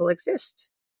amazing people exist.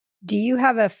 Do you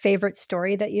have a favorite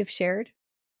story that you've shared?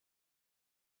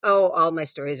 Oh, all my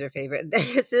stories are favorite.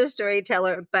 This is a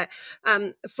storyteller. But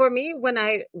for me, when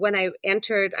I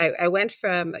entered, I went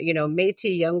from,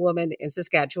 Métis young woman in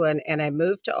Saskatchewan, and I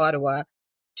moved to Ottawa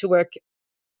to work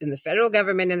in the federal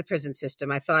government and the prison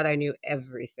system. I thought I knew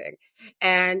everything.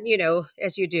 And,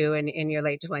 as you do in your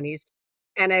late 20s.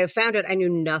 And I found out I knew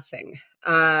nothing.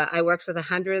 I worked with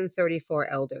 134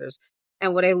 elders.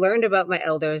 And what I learned about my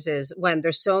elders is, when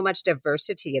there's so much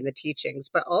diversity in the teachings,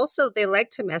 but also they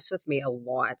like to mess with me a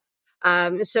lot.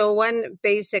 So one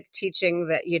basic teaching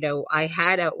that, I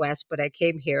had out west, but I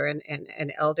came here,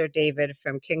 and Elder David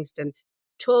from Kingston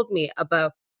told me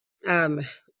about,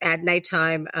 at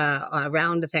nighttime,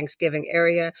 around the Thanksgiving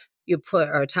area, you put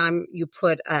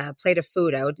a plate of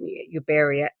food out, and you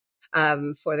bury it,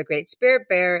 for the Great Spirit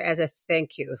Bear, as a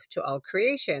thank you to all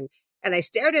creation. And I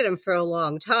stared at him for a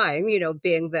long time,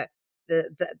 being the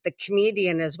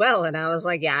comedian as well. And I was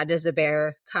like, yeah, does the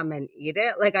bear come and eat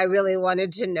it? Like, I really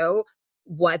wanted to know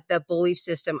what the belief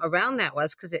system around that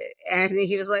was. And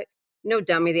he was like, no,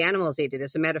 dummy, the animals eat it.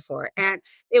 It's a metaphor. And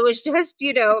it was just,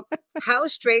 how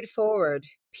straightforward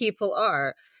people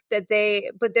are, that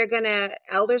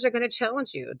elders are going to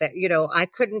challenge you, that, I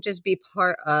couldn't just be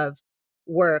part of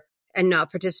work and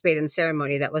not participate in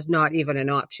ceremony. That was not even an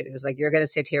option. It was like, you're going to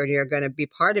sit here and you're going to be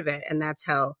part of it. And that's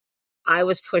how I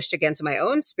was pushed against my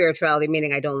own spirituality,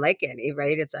 meaning I don't like any,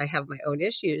 right? I have my own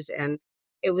issues, and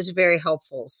it was very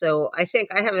helpful. So I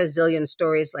think I have a zillion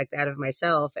stories like that of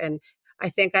myself. And I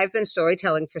think I've been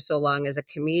storytelling for so long as a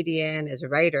comedian, as a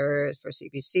writer for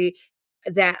CBC,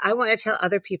 that I want to tell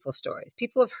other people's stories.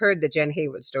 People have heard the Jen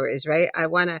Hayward stories, right? I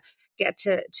want to get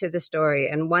to the story.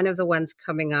 And one of the ones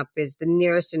coming up is the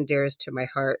nearest and dearest to my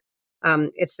heart.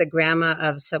 It's the grandma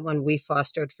of someone we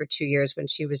fostered for 2 years when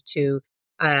she was 2.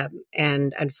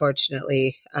 And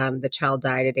unfortunately, the child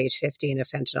died at age 15 of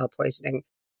fentanyl poisoning.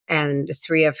 And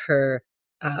 3 of her,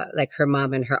 like her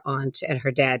mom and her aunt and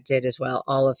her dad did as well,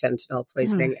 all of fentanyl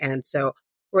poisoning. And so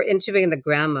we're interviewing the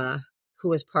grandma who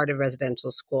was part of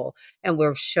residential school, and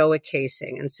we're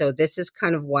showcasing. And so this is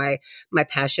kind of why my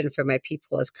passion for my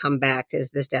people has come back,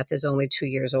 is this death is only 2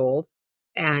 years old.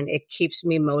 And it keeps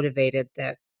me motivated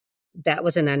that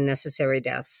was an unnecessary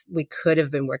death. We could have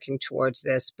been working towards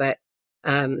this, but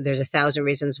there's 1,000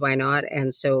 reasons why not.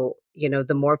 And so,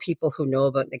 the more people who know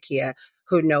about Nakia,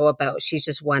 who know about, she's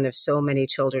just one of so many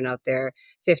children out there.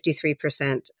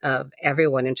 53% of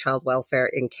everyone in child welfare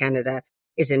in Canada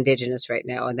is Indigenous right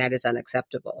now, and that is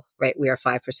unacceptable, right? We are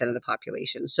 5% of the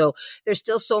population. So there's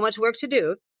still so much work to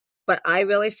do, but I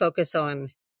really focus on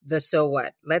the so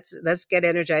what. Let's get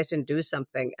energized and do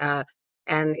something.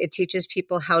 And it teaches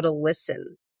people how to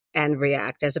listen and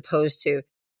react, as opposed to,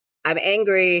 I'm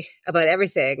angry about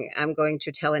everything, I'm going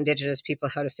to tell Indigenous people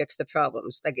how to fix the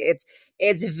problems. Like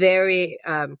it's very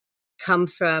come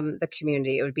from the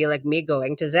community. It would be like me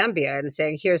going to Zambia and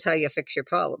saying, here's how you fix your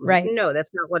problem. Right. No, that's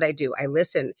not what I do. I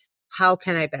listen. How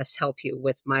can I best help you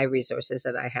with my resources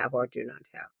that I have or do not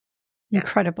have? Yeah.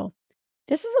 Incredible.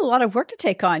 This is a lot of work to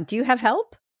take on. Do you have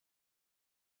help?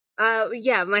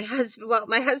 Yeah, my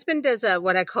husband does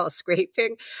what I call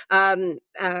scraping.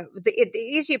 The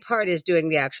easy part is doing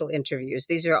the actual interviews.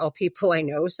 These are all people I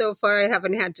know so far. I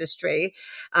haven't had to stray,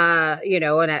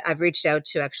 and I've reached out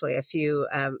to actually a few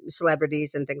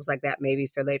celebrities and things like that, maybe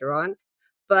for later on.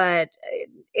 But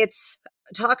it's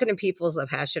talking to people is a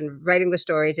passion. Writing the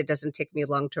stories, it doesn't take me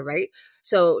long to write.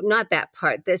 So not that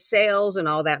part. The sales and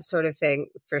all that sort of thing,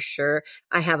 for sure.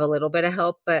 I have a little bit of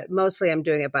help, but mostly I'm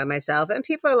doing it by myself. And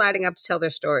people are lining up to tell their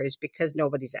stories because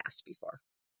nobody's asked before.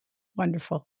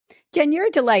 Wonderful. Jen, you're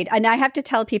a delight. And I have to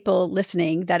tell people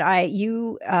listening that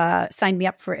you signed me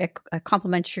up for a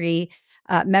complimentary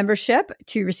membership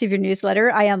to receive your newsletter.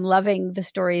 I am loving the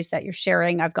stories that you're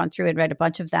sharing. I've gone through and read a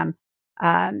bunch of them.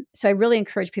 So I really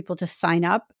encourage people to sign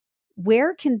up.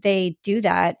 Where can they do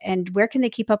that? And where can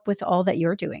they keep up with all that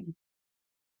you're doing?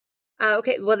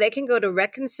 Okay. Well, they can go to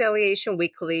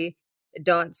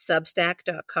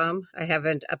reconciliationweekly.substack.com. I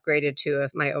haven't upgraded to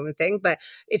my own thing, but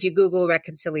if you Google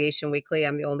Reconciliation Weekly,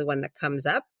 I'm the only one that comes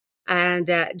up. And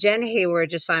Jen Hayward,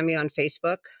 just find me on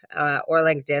Facebook or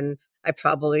LinkedIn. I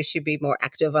probably should be more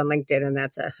active on LinkedIn, and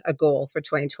that's a goal for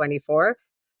 2024.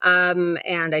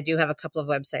 And I do have a couple of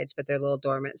websites, but they're a little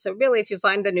dormant. So really, if you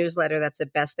find the newsletter, that's the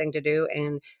best thing to do.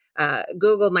 And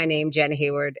Google my name, Jen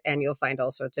Hayward, and you'll find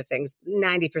all sorts of things.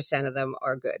 90% of them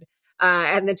are good.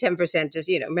 And the 10% just,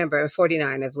 remember, I'm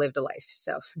 49, I've lived a life.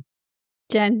 So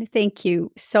Jen, thank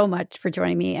you so much for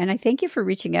joining me. And I thank you for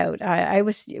reaching out.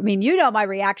 My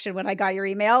reaction when I got your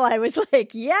email. I was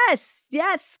like, yes,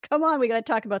 come on, we got to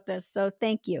talk about this. So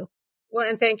thank you. Well,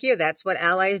 and thank you. That's what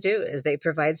allies do, is they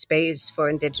provide space for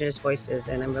Indigenous voices.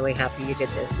 And I'm really happy you did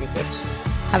this, Mikich.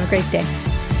 Have a great day.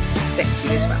 Thank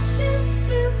you as well.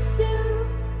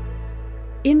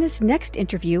 In this next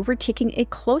interview, we're taking a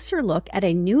closer look at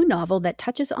a new novel that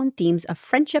touches on themes of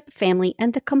friendship, family,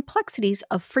 and the complexities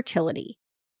of fertility.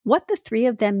 What the Three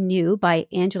of Them Knew by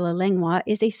Angela Langlois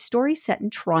is a story set in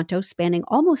Toronto spanning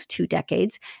almost 2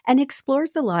 decades and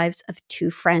explores the lives of 2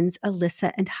 friends,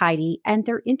 Alyssa and Heidi, and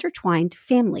their intertwined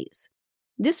families.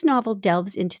 This novel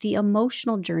delves into the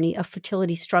emotional journey of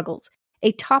fertility struggles,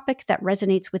 a topic that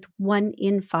resonates with 1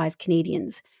 in 5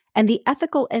 Canadians, and the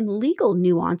ethical and legal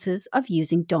nuances of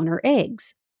using donor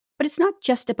eggs. But it's not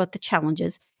just about the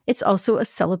challenges. It's also a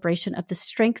celebration of the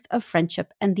strength of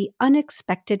friendship and the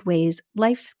unexpected ways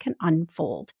life can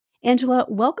unfold. Angela,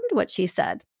 welcome to What She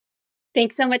Said.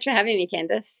 Thanks so much for having me,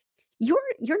 Candace. Your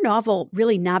novel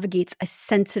really navigates a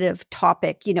sensitive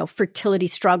topic, fertility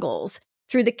struggles,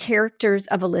 through the characters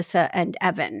of Alyssa and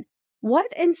Evan.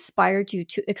 What inspired you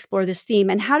to explore this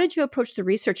theme, and how did you approach the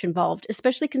research involved,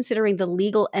 especially considering the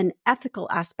legal and ethical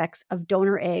aspects of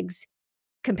donor eggs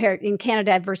compared in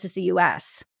Canada versus the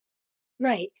US?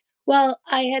 Right. Well,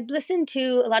 I had listened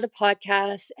to a lot of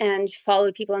podcasts and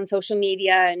followed people on social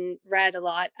media and read a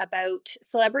lot about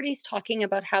celebrities talking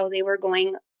about how they were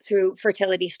going through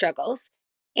fertility struggles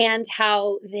and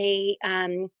how they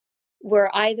were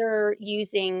either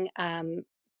using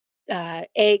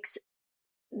eggs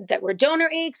that were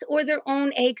donor eggs or their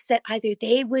own eggs that either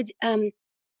they would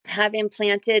have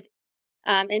implanted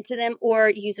into them or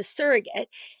use a surrogate.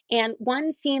 And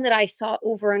one theme that I saw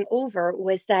over and over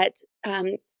was that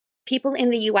people in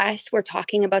the US were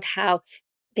talking about how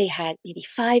they had maybe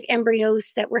 5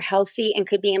 embryos that were healthy and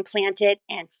could be implanted,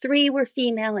 and 3 were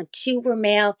female and 2 were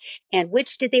male. And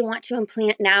which did they want to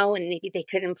implant now? And maybe they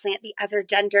could implant the other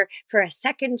gender for a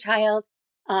second child.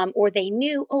 Or they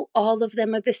knew, all of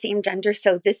them are the same gender,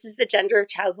 so this is the gender of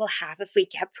child we'll have if we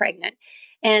get pregnant.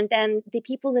 And then the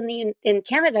people in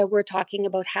Canada were talking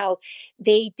about how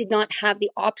they did not have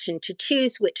the option to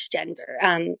choose which gender.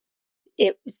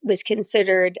 It was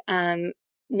considered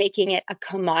making it a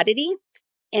commodity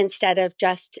instead of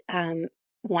just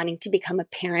wanting to become a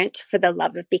parent for the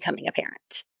love of becoming a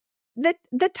parent.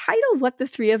 The title, What the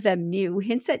Three of Them Knew,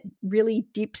 hints at really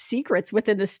deep secrets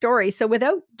within the story. So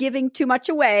without giving too much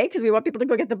away, because we want people to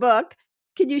go get the book,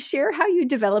 can you share how you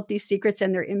develop these secrets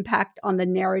and their impact on the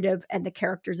narrative and the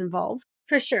characters involved?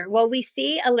 For sure. Well, we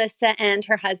see Alyssa and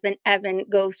her husband, Evan,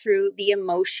 go through the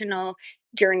emotional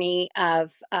journey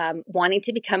of wanting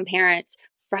to become parents,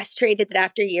 frustrated that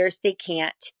after years they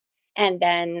can't. And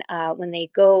then when they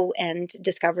go and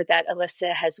discover that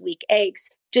Alyssa has weak eggs,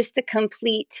 just the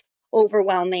complete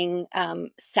overwhelming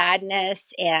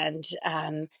sadness, and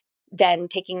then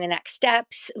taking the next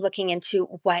steps, looking into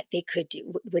what they could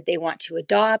do. Would they want to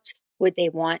adopt? Would they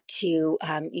want to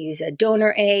use a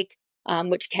donor egg,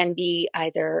 which can be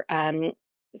either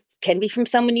can be from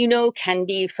someone you know, can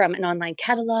be from an online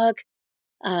catalog.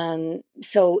 And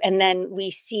then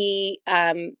we see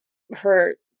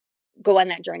her go on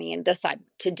that journey and decide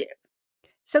what to do.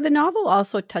 So the novel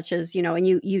also touches, and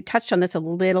you touched on this a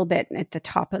little bit at the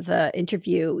top of the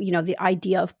interview, the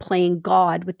idea of playing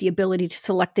God with the ability to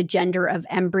select the gender of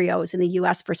embryos in the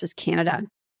US versus Canada.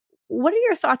 What are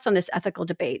your thoughts on this ethical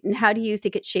debate, and how do you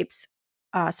think it shapes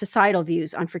societal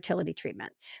views on fertility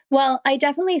treatments? Well, I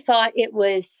definitely thought it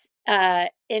was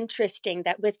interesting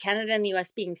that with Canada and the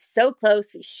US being so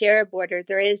close, we share a border,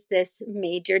 there is this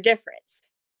major difference.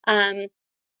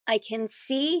 I can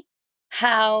see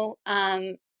how,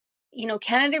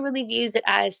 Canada really views it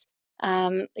as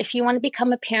if you want to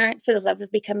become a parent for the love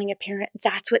of becoming a parent,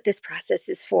 that's what this process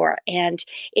is for. And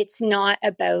it's not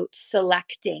about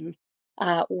selecting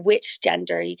which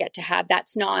gender you get to have.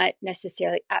 That's not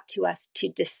necessarily up to us to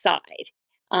decide.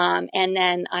 And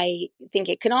then I think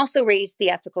it can also raise the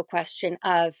ethical question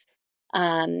of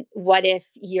what if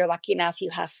you're lucky enough, you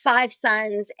have 5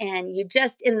 sons and you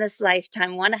just in this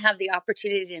lifetime want to have the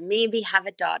opportunity to maybe have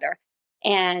a daughter.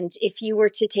 And if you were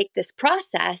to take this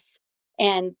process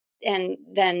and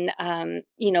then,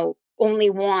 only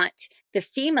want the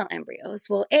female embryos,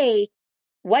 well,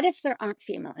 what if there aren't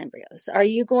female embryos? Are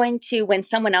you going to, when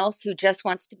someone else who just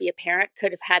wants to be a parent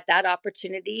could have had that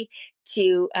opportunity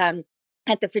to,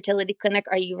 at the fertility clinic,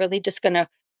 are you really just going to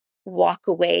walk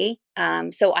away?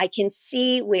 So I can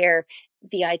see where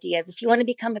the idea of if you want to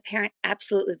become a parent,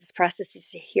 absolutely, this process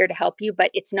is here to help you, but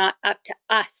it's not up to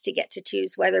us to get to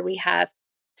choose whether we have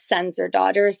sons or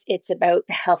daughters. It's about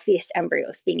the healthiest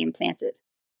embryos being implanted.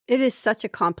 It is such a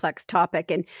complex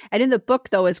topic. And in the book,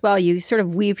 though, as well, you sort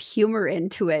of weave humor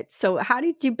into it. So how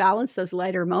did you balance those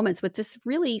lighter moments with this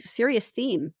really serious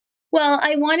theme? Well,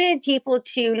 I wanted people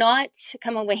to not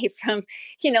come away from,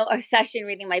 a session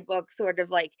reading my book sort of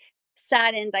like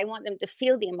saddened. I want them to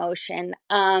feel the emotion.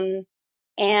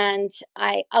 And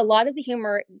a lot of the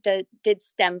humor did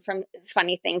stem from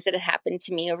funny things that had happened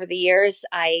to me over the years.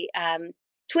 I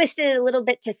twisted it a little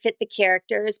bit to fit the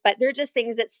characters, but they're just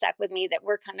things that stuck with me that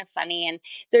were kind of funny. And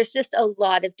there's just a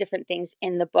lot of different things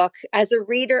in the book. As a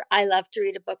reader, I love to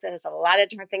read a book that has a lot of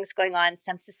different things going on,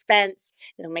 some suspense,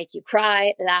 that'll make you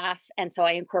cry, laugh. And so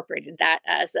I incorporated that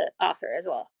as an author as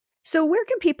well. So where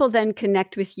can people then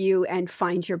connect with you and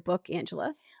find your book,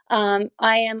 Angela? I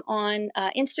am on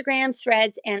Instagram,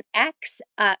 Threads, and X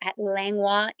at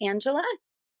Langlois Angela.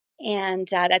 And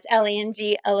that's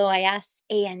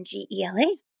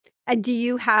LANGLOISANGELA. And do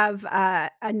you have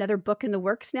another book in the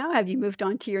works now? Have you moved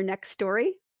on to your next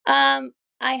story? I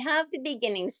have the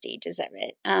beginning stages of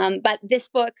it. But this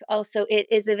book also, it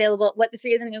is available. What the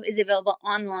Three of Them Knew is available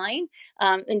online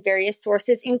in various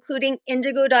sources, including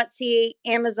indigo.ca,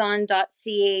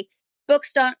 amazon.ca,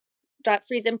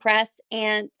 books.freezenpress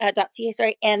and .ca,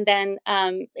 sorry. And then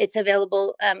it's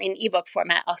available in ebook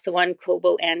format, also on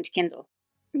Kobo and Kindle.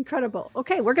 Incredible.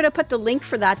 Okay, we're going to put the link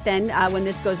for that then when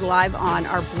this goes live on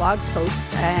our blog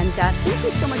post. And thank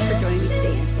you so much for joining me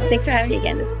today, Angela. Thanks for having me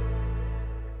again.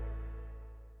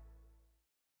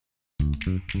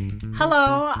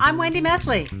 Hello, I'm Wendy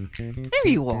Mesley. There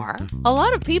you are. A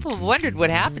lot of people have wondered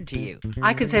what happened to you.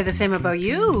 I could say the same about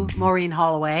you, Maureen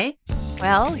Holloway.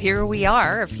 Well, here we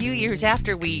are, a few years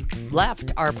after we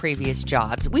left our previous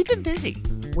jobs. We've been busy.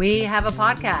 We have a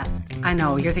podcast. I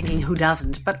know, you're thinking who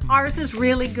doesn't, but ours is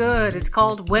really good. It's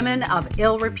called Women of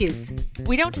Ill Repute.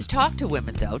 We don't just talk to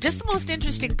women, though, just the most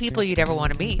interesting people you'd ever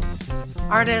want to meet.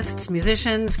 Artists,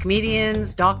 musicians,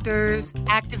 comedians, doctors,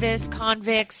 Activists,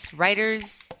 convicts,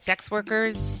 writers, sex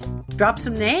workers. drop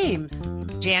some names.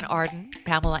 Jan Arden,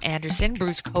 Pamela Anderson,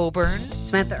 Bruce Coburn.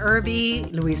 Samantha Irby,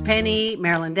 Louise Penny,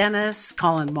 Marilyn Dennis,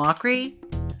 Colin Mockery.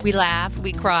 We laugh,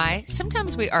 we cry,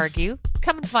 sometimes we argue.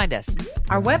 Come and find us.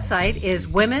 Our website is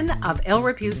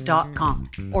womenofillrepute.com.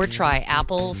 Or try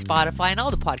Apple, Spotify, and all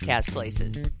the podcast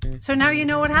places. So now you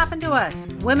know what happened to us.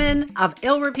 Women of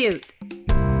Ill Repute.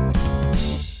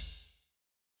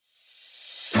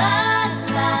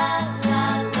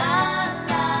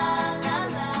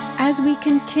 As we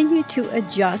continue to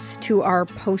adjust to our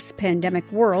post-pandemic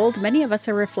world, many of us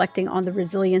are reflecting on the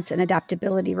resilience and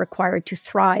adaptability required to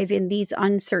thrive in these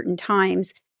uncertain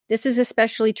times. This is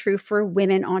especially true for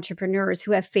women entrepreneurs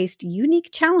who have faced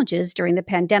unique challenges during the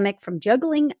pandemic, from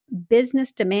juggling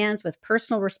business demands with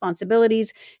personal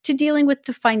responsibilities to dealing with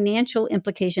the financial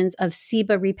implications of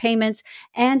SEBA repayments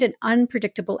and an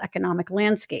unpredictable economic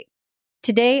landscape.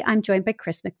 Today, I'm joined by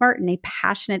Chris McMartin, a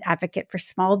passionate advocate for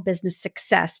small business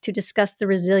success, to discuss the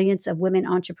resilience of women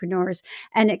entrepreneurs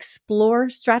and explore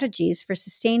strategies for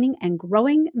sustaining and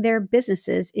growing their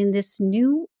businesses in this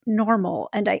new normal.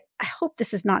 And I hope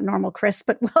this is not normal, Chris,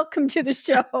 but welcome to the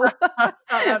show.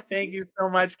 Thank you so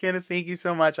much, Candace. Thank you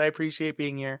so much. I appreciate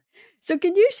being here. So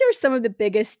can you share some of the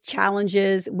biggest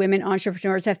challenges women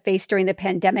entrepreneurs have faced during the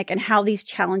pandemic and how these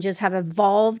challenges have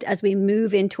evolved as we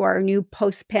move into our new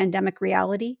post-pandemic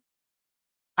reality?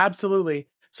 Absolutely.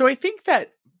 So I think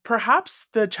that perhaps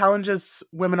the challenges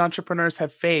women entrepreneurs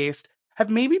have faced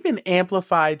have maybe been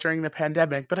amplified during the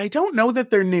pandemic, but I don't know that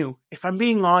they're new, if I'm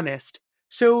being honest.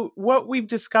 So what we've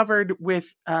discovered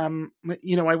with, I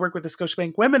work with the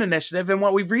Scotiabank Women Initiative, and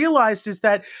what we've realized is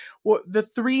that the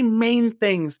three main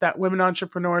things that women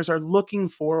entrepreneurs are looking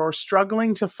for or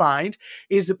struggling to find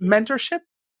is mentorship,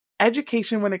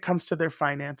 education when it comes to their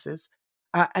finances,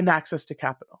 and access to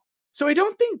capital. So I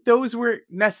don't think those were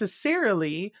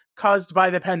necessarily caused by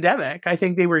the pandemic. I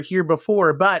think they were here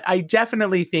before, but I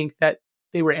definitely think that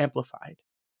they were amplified.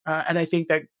 And I think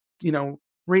that,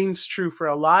 reigns true for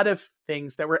a lot of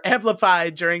things that were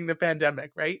amplified during the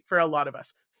pandemic, right? For a lot of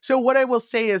us. So what I will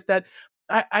say is that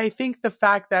I think the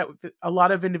fact that a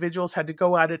lot of individuals had to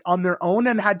go at it on their own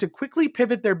and had to quickly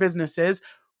pivot their businesses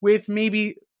with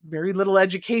maybe very little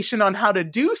education on how to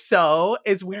do so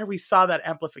is where we saw that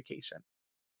amplification.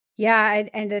 Yeah,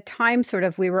 and a time sort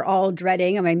of we were all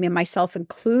dreading, I mean, myself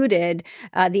included,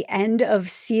 the end of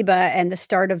SEBA and the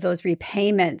start of those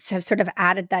repayments have sort of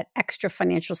added that extra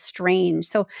financial strain.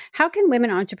 So how can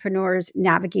women entrepreneurs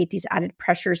navigate these added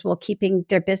pressures while keeping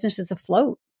their businesses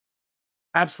afloat?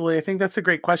 Absolutely. I think that's a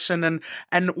great question.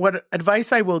 And what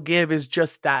advice I will give is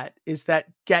just that, is that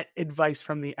get advice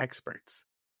from the experts.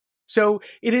 So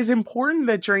it is important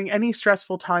that during any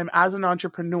stressful time as an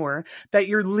entrepreneur, that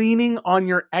you're leaning on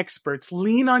your experts,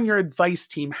 lean on your advice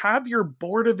team, have your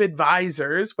board of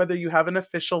advisors, whether you have an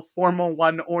official formal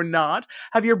one or not,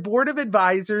 have your board of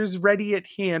advisors ready at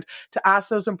hand to ask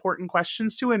those important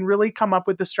questions to and really come up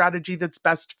with the strategy that's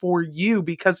best for you,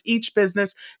 because each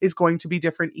business is going to be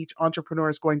different. Each entrepreneur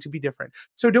is going to be different.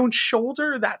 So don't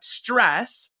shoulder that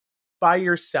stress by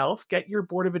yourself. Get your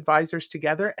board of advisors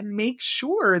together and make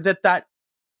sure that that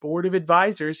board of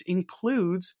advisors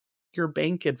includes your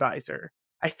bank advisor.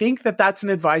 I think that that's an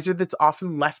advisor that's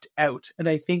often left out, and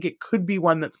I think it could be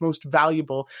one that's most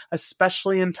valuable,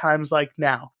 especially in times like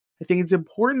now. I think it's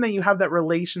important that you have that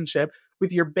relationship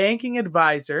with your banking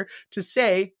advisor to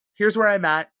say, here's where I'm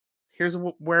at. Here's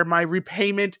where my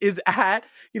repayment is at.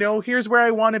 Here's where I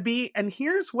want to be. And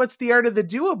here's what's the art of the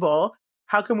doable.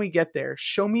 How can we get there?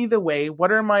 Show me the way.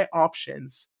 What are my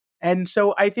options? And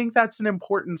so I think that's an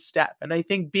important step. And I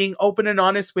think being open and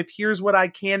honest with here's what I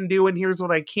can do and here's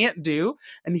what I can't do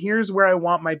and here's where I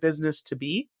want my business to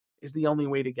be is the only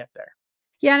way to get there.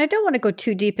 Yeah, and I don't want to go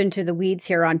too deep into the weeds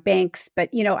here on banks, but,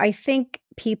 I think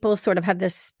people sort of have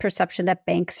this perception that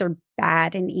banks are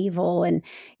bad and evil. And,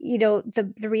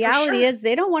 the reality is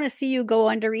they don't want to see you go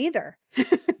under either.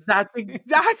 That's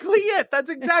exactly it. That's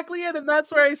exactly it. And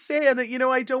that's where I say, and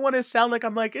I don't want to sound like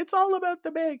I'm like, it's all about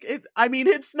the bank.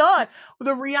 It's not.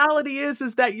 The reality is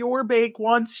that your bank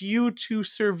wants you to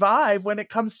survive when it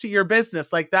comes to your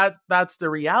business. Like that's the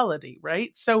reality,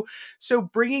 right? So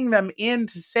bringing them in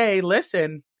to say,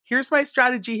 listen, here's my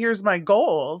strategy. Here's my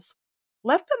goals.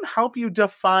 Let them help you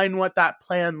define what that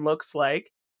plan looks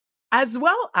like. as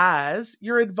well as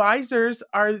your advisors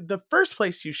are the first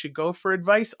place you should go for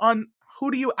advice on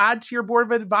who do you add to your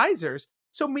board of advisors.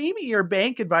 So maybe your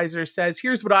bank advisor says,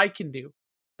 here's what I can do,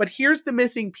 but here's the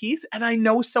missing piece. And I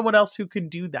know someone else who can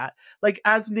do that. Like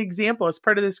as an example, as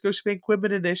part of the Scotiabank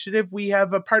Women Initiative, we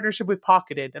have a partnership with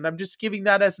Pocketed. And I'm just giving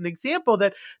that as an example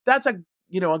that's a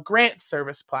grant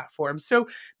service platform. So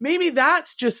maybe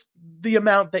that's just the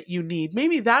amount that you need.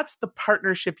 Maybe that's the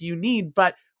partnership you need,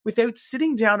 but without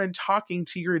sitting down and talking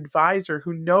to your advisor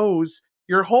who knows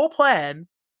your whole plan,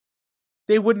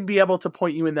 they wouldn't be able to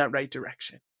point you in that right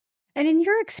direction. And in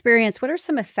your experience, what are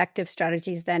some effective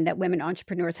strategies then that women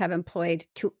entrepreneurs have employed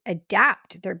to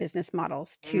adapt their business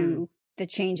models to the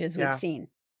changes we've seen?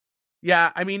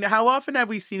 Yeah. I mean, how often have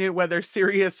we seen it, whether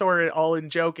serious or all in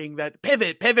joking, that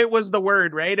pivot was the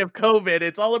word, right? Of COVID.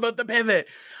 It's all about the pivot.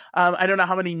 I don't know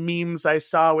how many memes I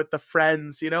saw with the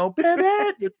friends,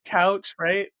 pivot, couch,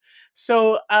 right?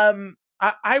 So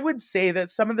I would say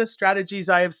that some of the strategies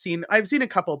I've seen a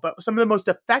couple, but some of the most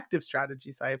effective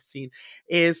strategies I have seen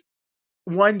is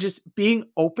one, just being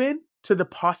open to the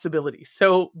possibilities.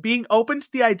 So being open to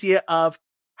the idea of,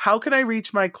 how can I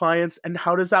reach my clients and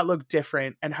how does that look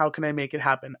different and how can I make it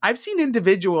happen? I've seen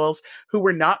individuals who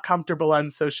were not comfortable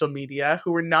on social media,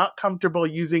 who were not comfortable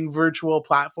using virtual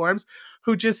platforms,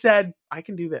 who just said, I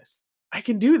can do this. I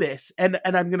can do this. And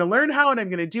I'm going to learn how and I'm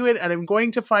going to do it. And I'm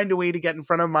going to find a way to get in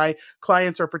front of my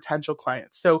clients or potential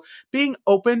clients. So being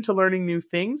open to learning new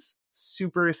things,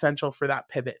 super essential for that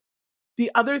pivot. The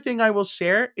other thing I will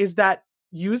share is that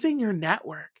using your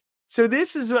network. So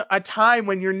this is a time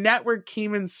when your network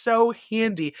came in so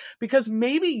handy because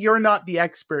maybe you're not the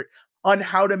expert on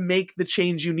how to make the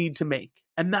change you need to make.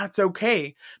 And that's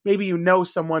okay. Maybe you know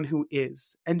someone who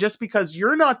is. And just because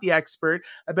you're not the expert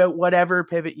about whatever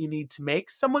pivot you need to make,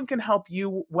 someone can help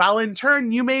you, while in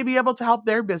turn, you may be able to help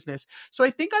their business. So I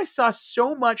think I saw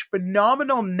so much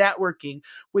phenomenal networking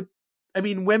with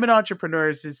women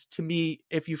entrepreneurs is, to me,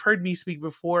 if you've heard me speak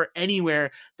before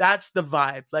anywhere, that's the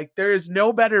vibe. Like there is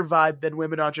no better vibe than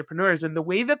women entrepreneurs, and the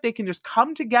way that they can just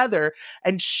come together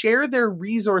and share their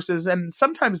resources. And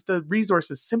sometimes the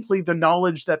resources simply the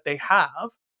knowledge that they have,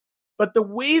 but the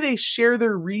way they share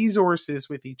their resources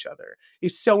with each other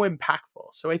is so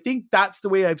impactful. So I think that's the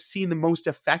way I've seen the most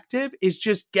effective, is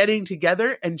just getting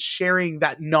together and sharing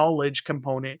that knowledge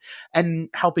component and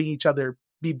helping each other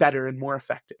be better and more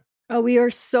effective. Oh, we are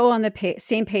so on the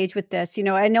same page with this.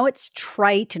 I know it's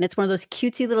trite and it's one of those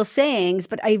cutesy little sayings,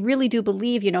 but I really do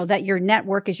believe, that your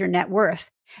network is your net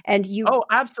worth. And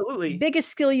absolutely. Biggest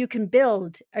skill you can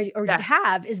build or Yes.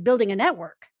 have is building a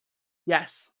network.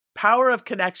 Yes. Power of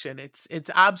connection. It's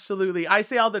absolutely, I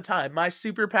say all the time, my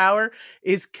superpower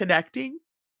is connecting.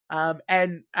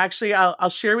 And actually, I'll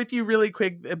share with you really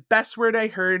quick the best word I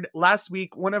heard last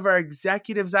week. One of our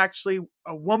executives, actually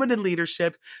a woman in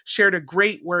leadership, shared a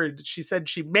great word. She said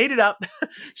she made it up.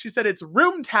 She said it's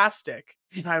roomtastic.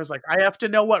 And I was like, I have to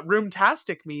know what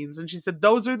roomtastic means. And she said,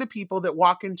 those are the people that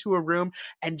walk into a room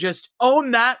and just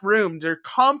own that room. They're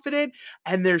confident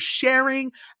and they're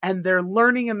sharing and they're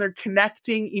learning and they're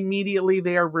connecting immediately.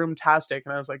 They are roomtastic.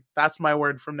 And I was like, that's my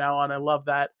word from now on. I love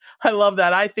that.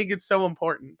 I think it's so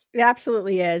important. It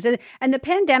absolutely is. And the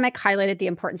pandemic highlighted the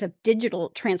importance of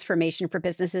digital transformation for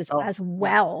businesses as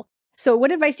well. So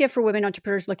what advice do you have for women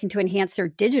entrepreneurs looking to enhance their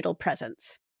digital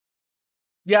presence?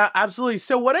 Yeah, absolutely.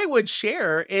 So what I would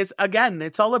share is, again,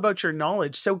 it's all about your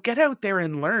knowledge. So get out there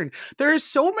and learn. There are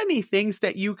so many things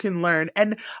that you can learn.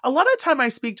 And a lot of time I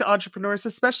speak to entrepreneurs,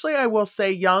 especially I will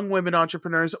say young women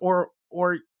entrepreneurs, or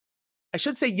I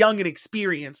should say young in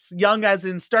experience, young as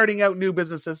in starting out new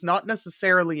businesses, not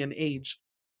necessarily in age.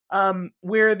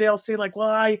 Where they'll say like, well,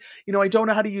 I don't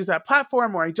know how to use that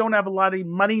platform, or I don't have a lot of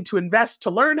money to invest to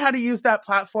learn how to use that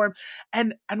platform.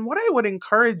 And what I would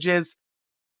encourage is,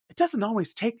 it doesn't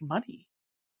always take money.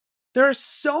 There are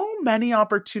so many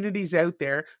opportunities out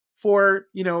there for,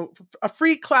 a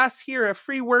free class here, a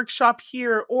free workshop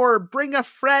here, or bring a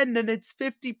friend and it's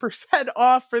 50%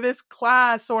 off for this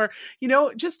class, or,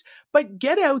 but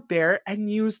get out there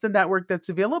and use the network that's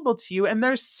available to you. And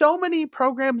there's so many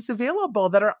programs available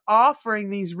that are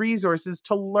offering these resources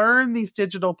to learn these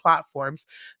digital platforms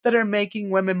that are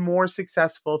making women more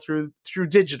successful through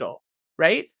digital,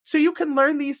 right? So you can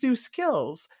learn these new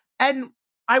skills. And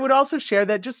I would also share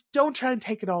that just don't try and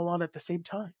take it all on at the same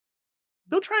time.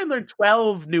 Don't try and learn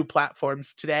 12 new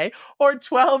platforms today, or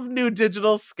 12 new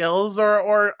digital skills,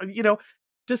 or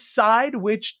decide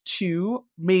which two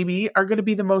maybe are going to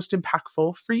be the most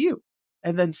impactful for you,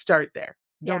 and then start there.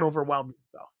 Don't overwhelm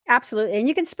yourself. Absolutely. And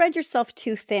you can spread yourself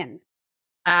too thin.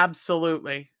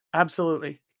 Absolutely.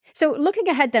 So looking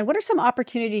ahead then, what are some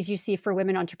opportunities you see for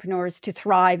women entrepreneurs to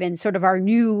thrive in sort of our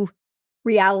new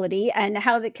reality, and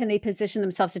how can they position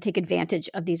themselves to take advantage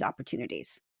of these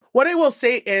opportunities? What I will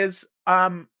say is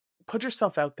put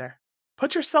yourself out there.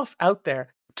 Put yourself out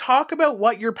there. Talk about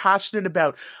what you're passionate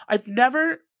about. I've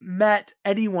never met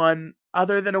anyone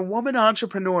other than a woman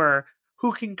entrepreneur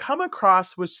who can come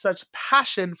across with such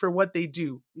passion for what they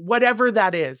do, whatever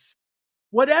that is.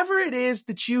 Whatever it is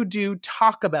that you do,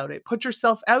 talk about it. Put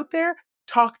yourself out there.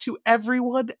 Talk to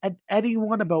everyone and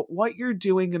anyone about what you're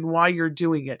doing and why you're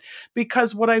doing it.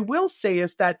 Because what I will say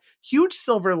is that huge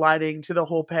silver lining to the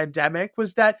whole pandemic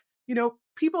was that,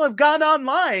 people have gone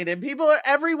online and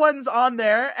everyone's on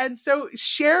there. And so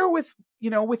share with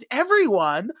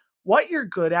everyone what you're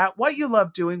good at, what you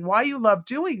love doing, why you love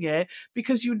doing it,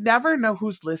 because you never know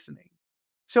who's listening.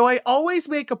 So I always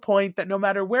make a point that no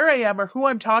matter where I am or who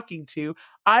I'm talking to,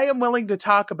 I am willing to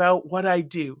talk about what I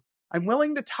do. I'm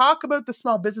willing to talk about the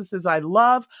small businesses I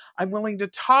love. I'm willing to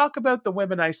talk about the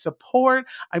women I support.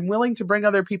 I'm willing to bring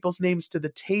other people's names to the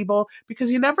table,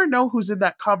 because you never know who's in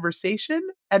that conversation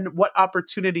and what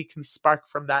opportunity can spark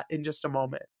from that in just a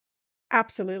moment.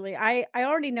 Absolutely. I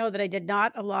already know that I did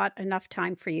not allot enough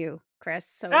time for you, Chris.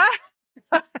 So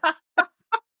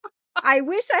I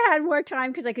wish I had more time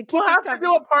because I could keep. We'll have to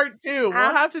do a part two.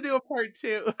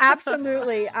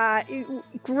 Absolutely.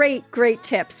 Great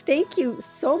tips. Thank you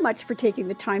so much for taking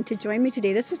the time to join me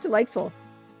today. This was delightful.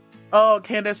 Oh,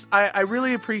 Candace, I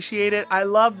really appreciate it. I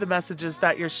love the messages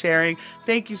that you're sharing.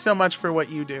 Thank you so much for what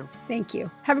you do. Thank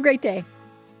you. Have a great day.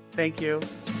 Thank you.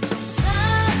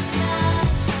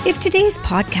 If today's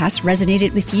podcast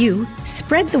resonated with you,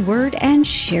 spread the word and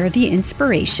share the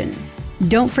inspiration.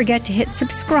 Don't forget to hit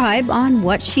subscribe on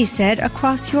What She Said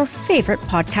across your favorite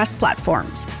podcast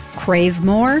platforms. Crave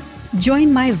more?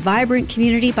 Join my vibrant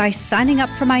community by signing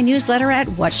up for my newsletter at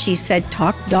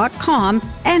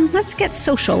whatshesaidtalk.com, and let's get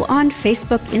social on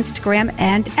Facebook, Instagram,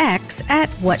 and X at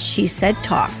What She Said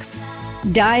Talk.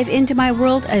 Dive into my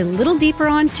world a little deeper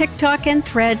on TikTok and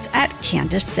Threads at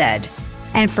Candace Said.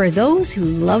 And for those who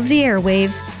love the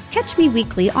airwaves, catch me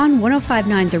weekly on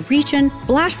 105.9 The Region,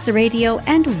 Blast the Radio,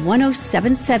 and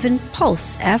 107.7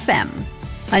 Pulse FM.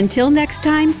 Until next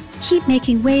time, keep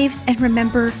making waves, and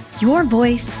remember, your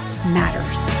voice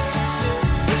matters.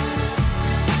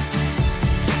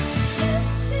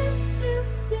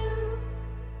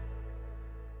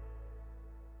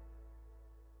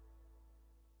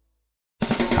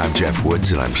 I'm Jeff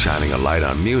Woods, and I'm shining a light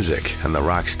on music and the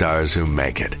rock stars who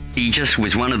make it. He just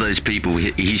was one of those people,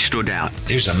 he stood out.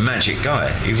 He was a magic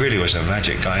guy. He really was a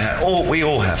magic guy. We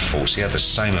all have faults. He had the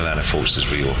same amount of faults as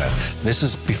we all had. This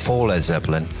was before Led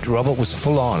Zeppelin. Robert was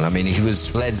full on. I mean, he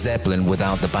was Led Zeppelin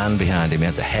without the band behind him. He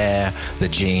had the hair, the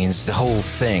jeans, the whole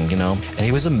thing, and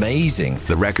he was amazing.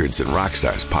 The Records and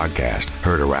Rockstars podcast,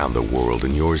 heard around the world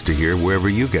and yours to hear wherever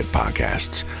you get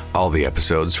podcasts. All the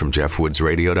episodes from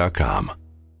jeffwoodsradio.com.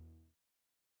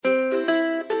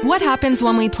 What happens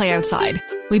when we play outside?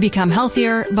 We become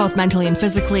healthier, both mentally and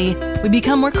physically. We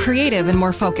become more creative and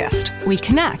more focused. We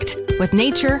connect with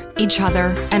nature, each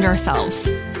other, and ourselves.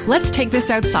 Let's Take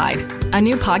This Outside, a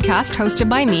new podcast hosted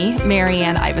by me,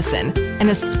 Marianne Iveson, an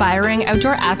aspiring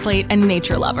outdoor athlete and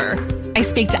nature lover. I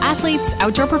speak to athletes,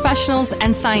 outdoor professionals,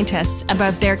 and scientists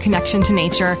about their connection to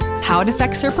nature, how it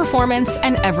affects their performance,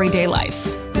 and everyday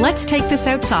life. Let's Take This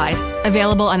Outside,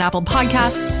 available on Apple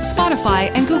Podcasts,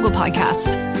 Spotify, and Google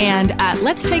Podcasts, and at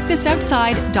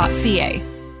letstakethisoutside.ca.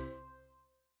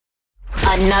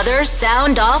 Another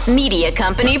Sound Off Media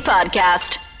Company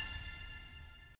podcast.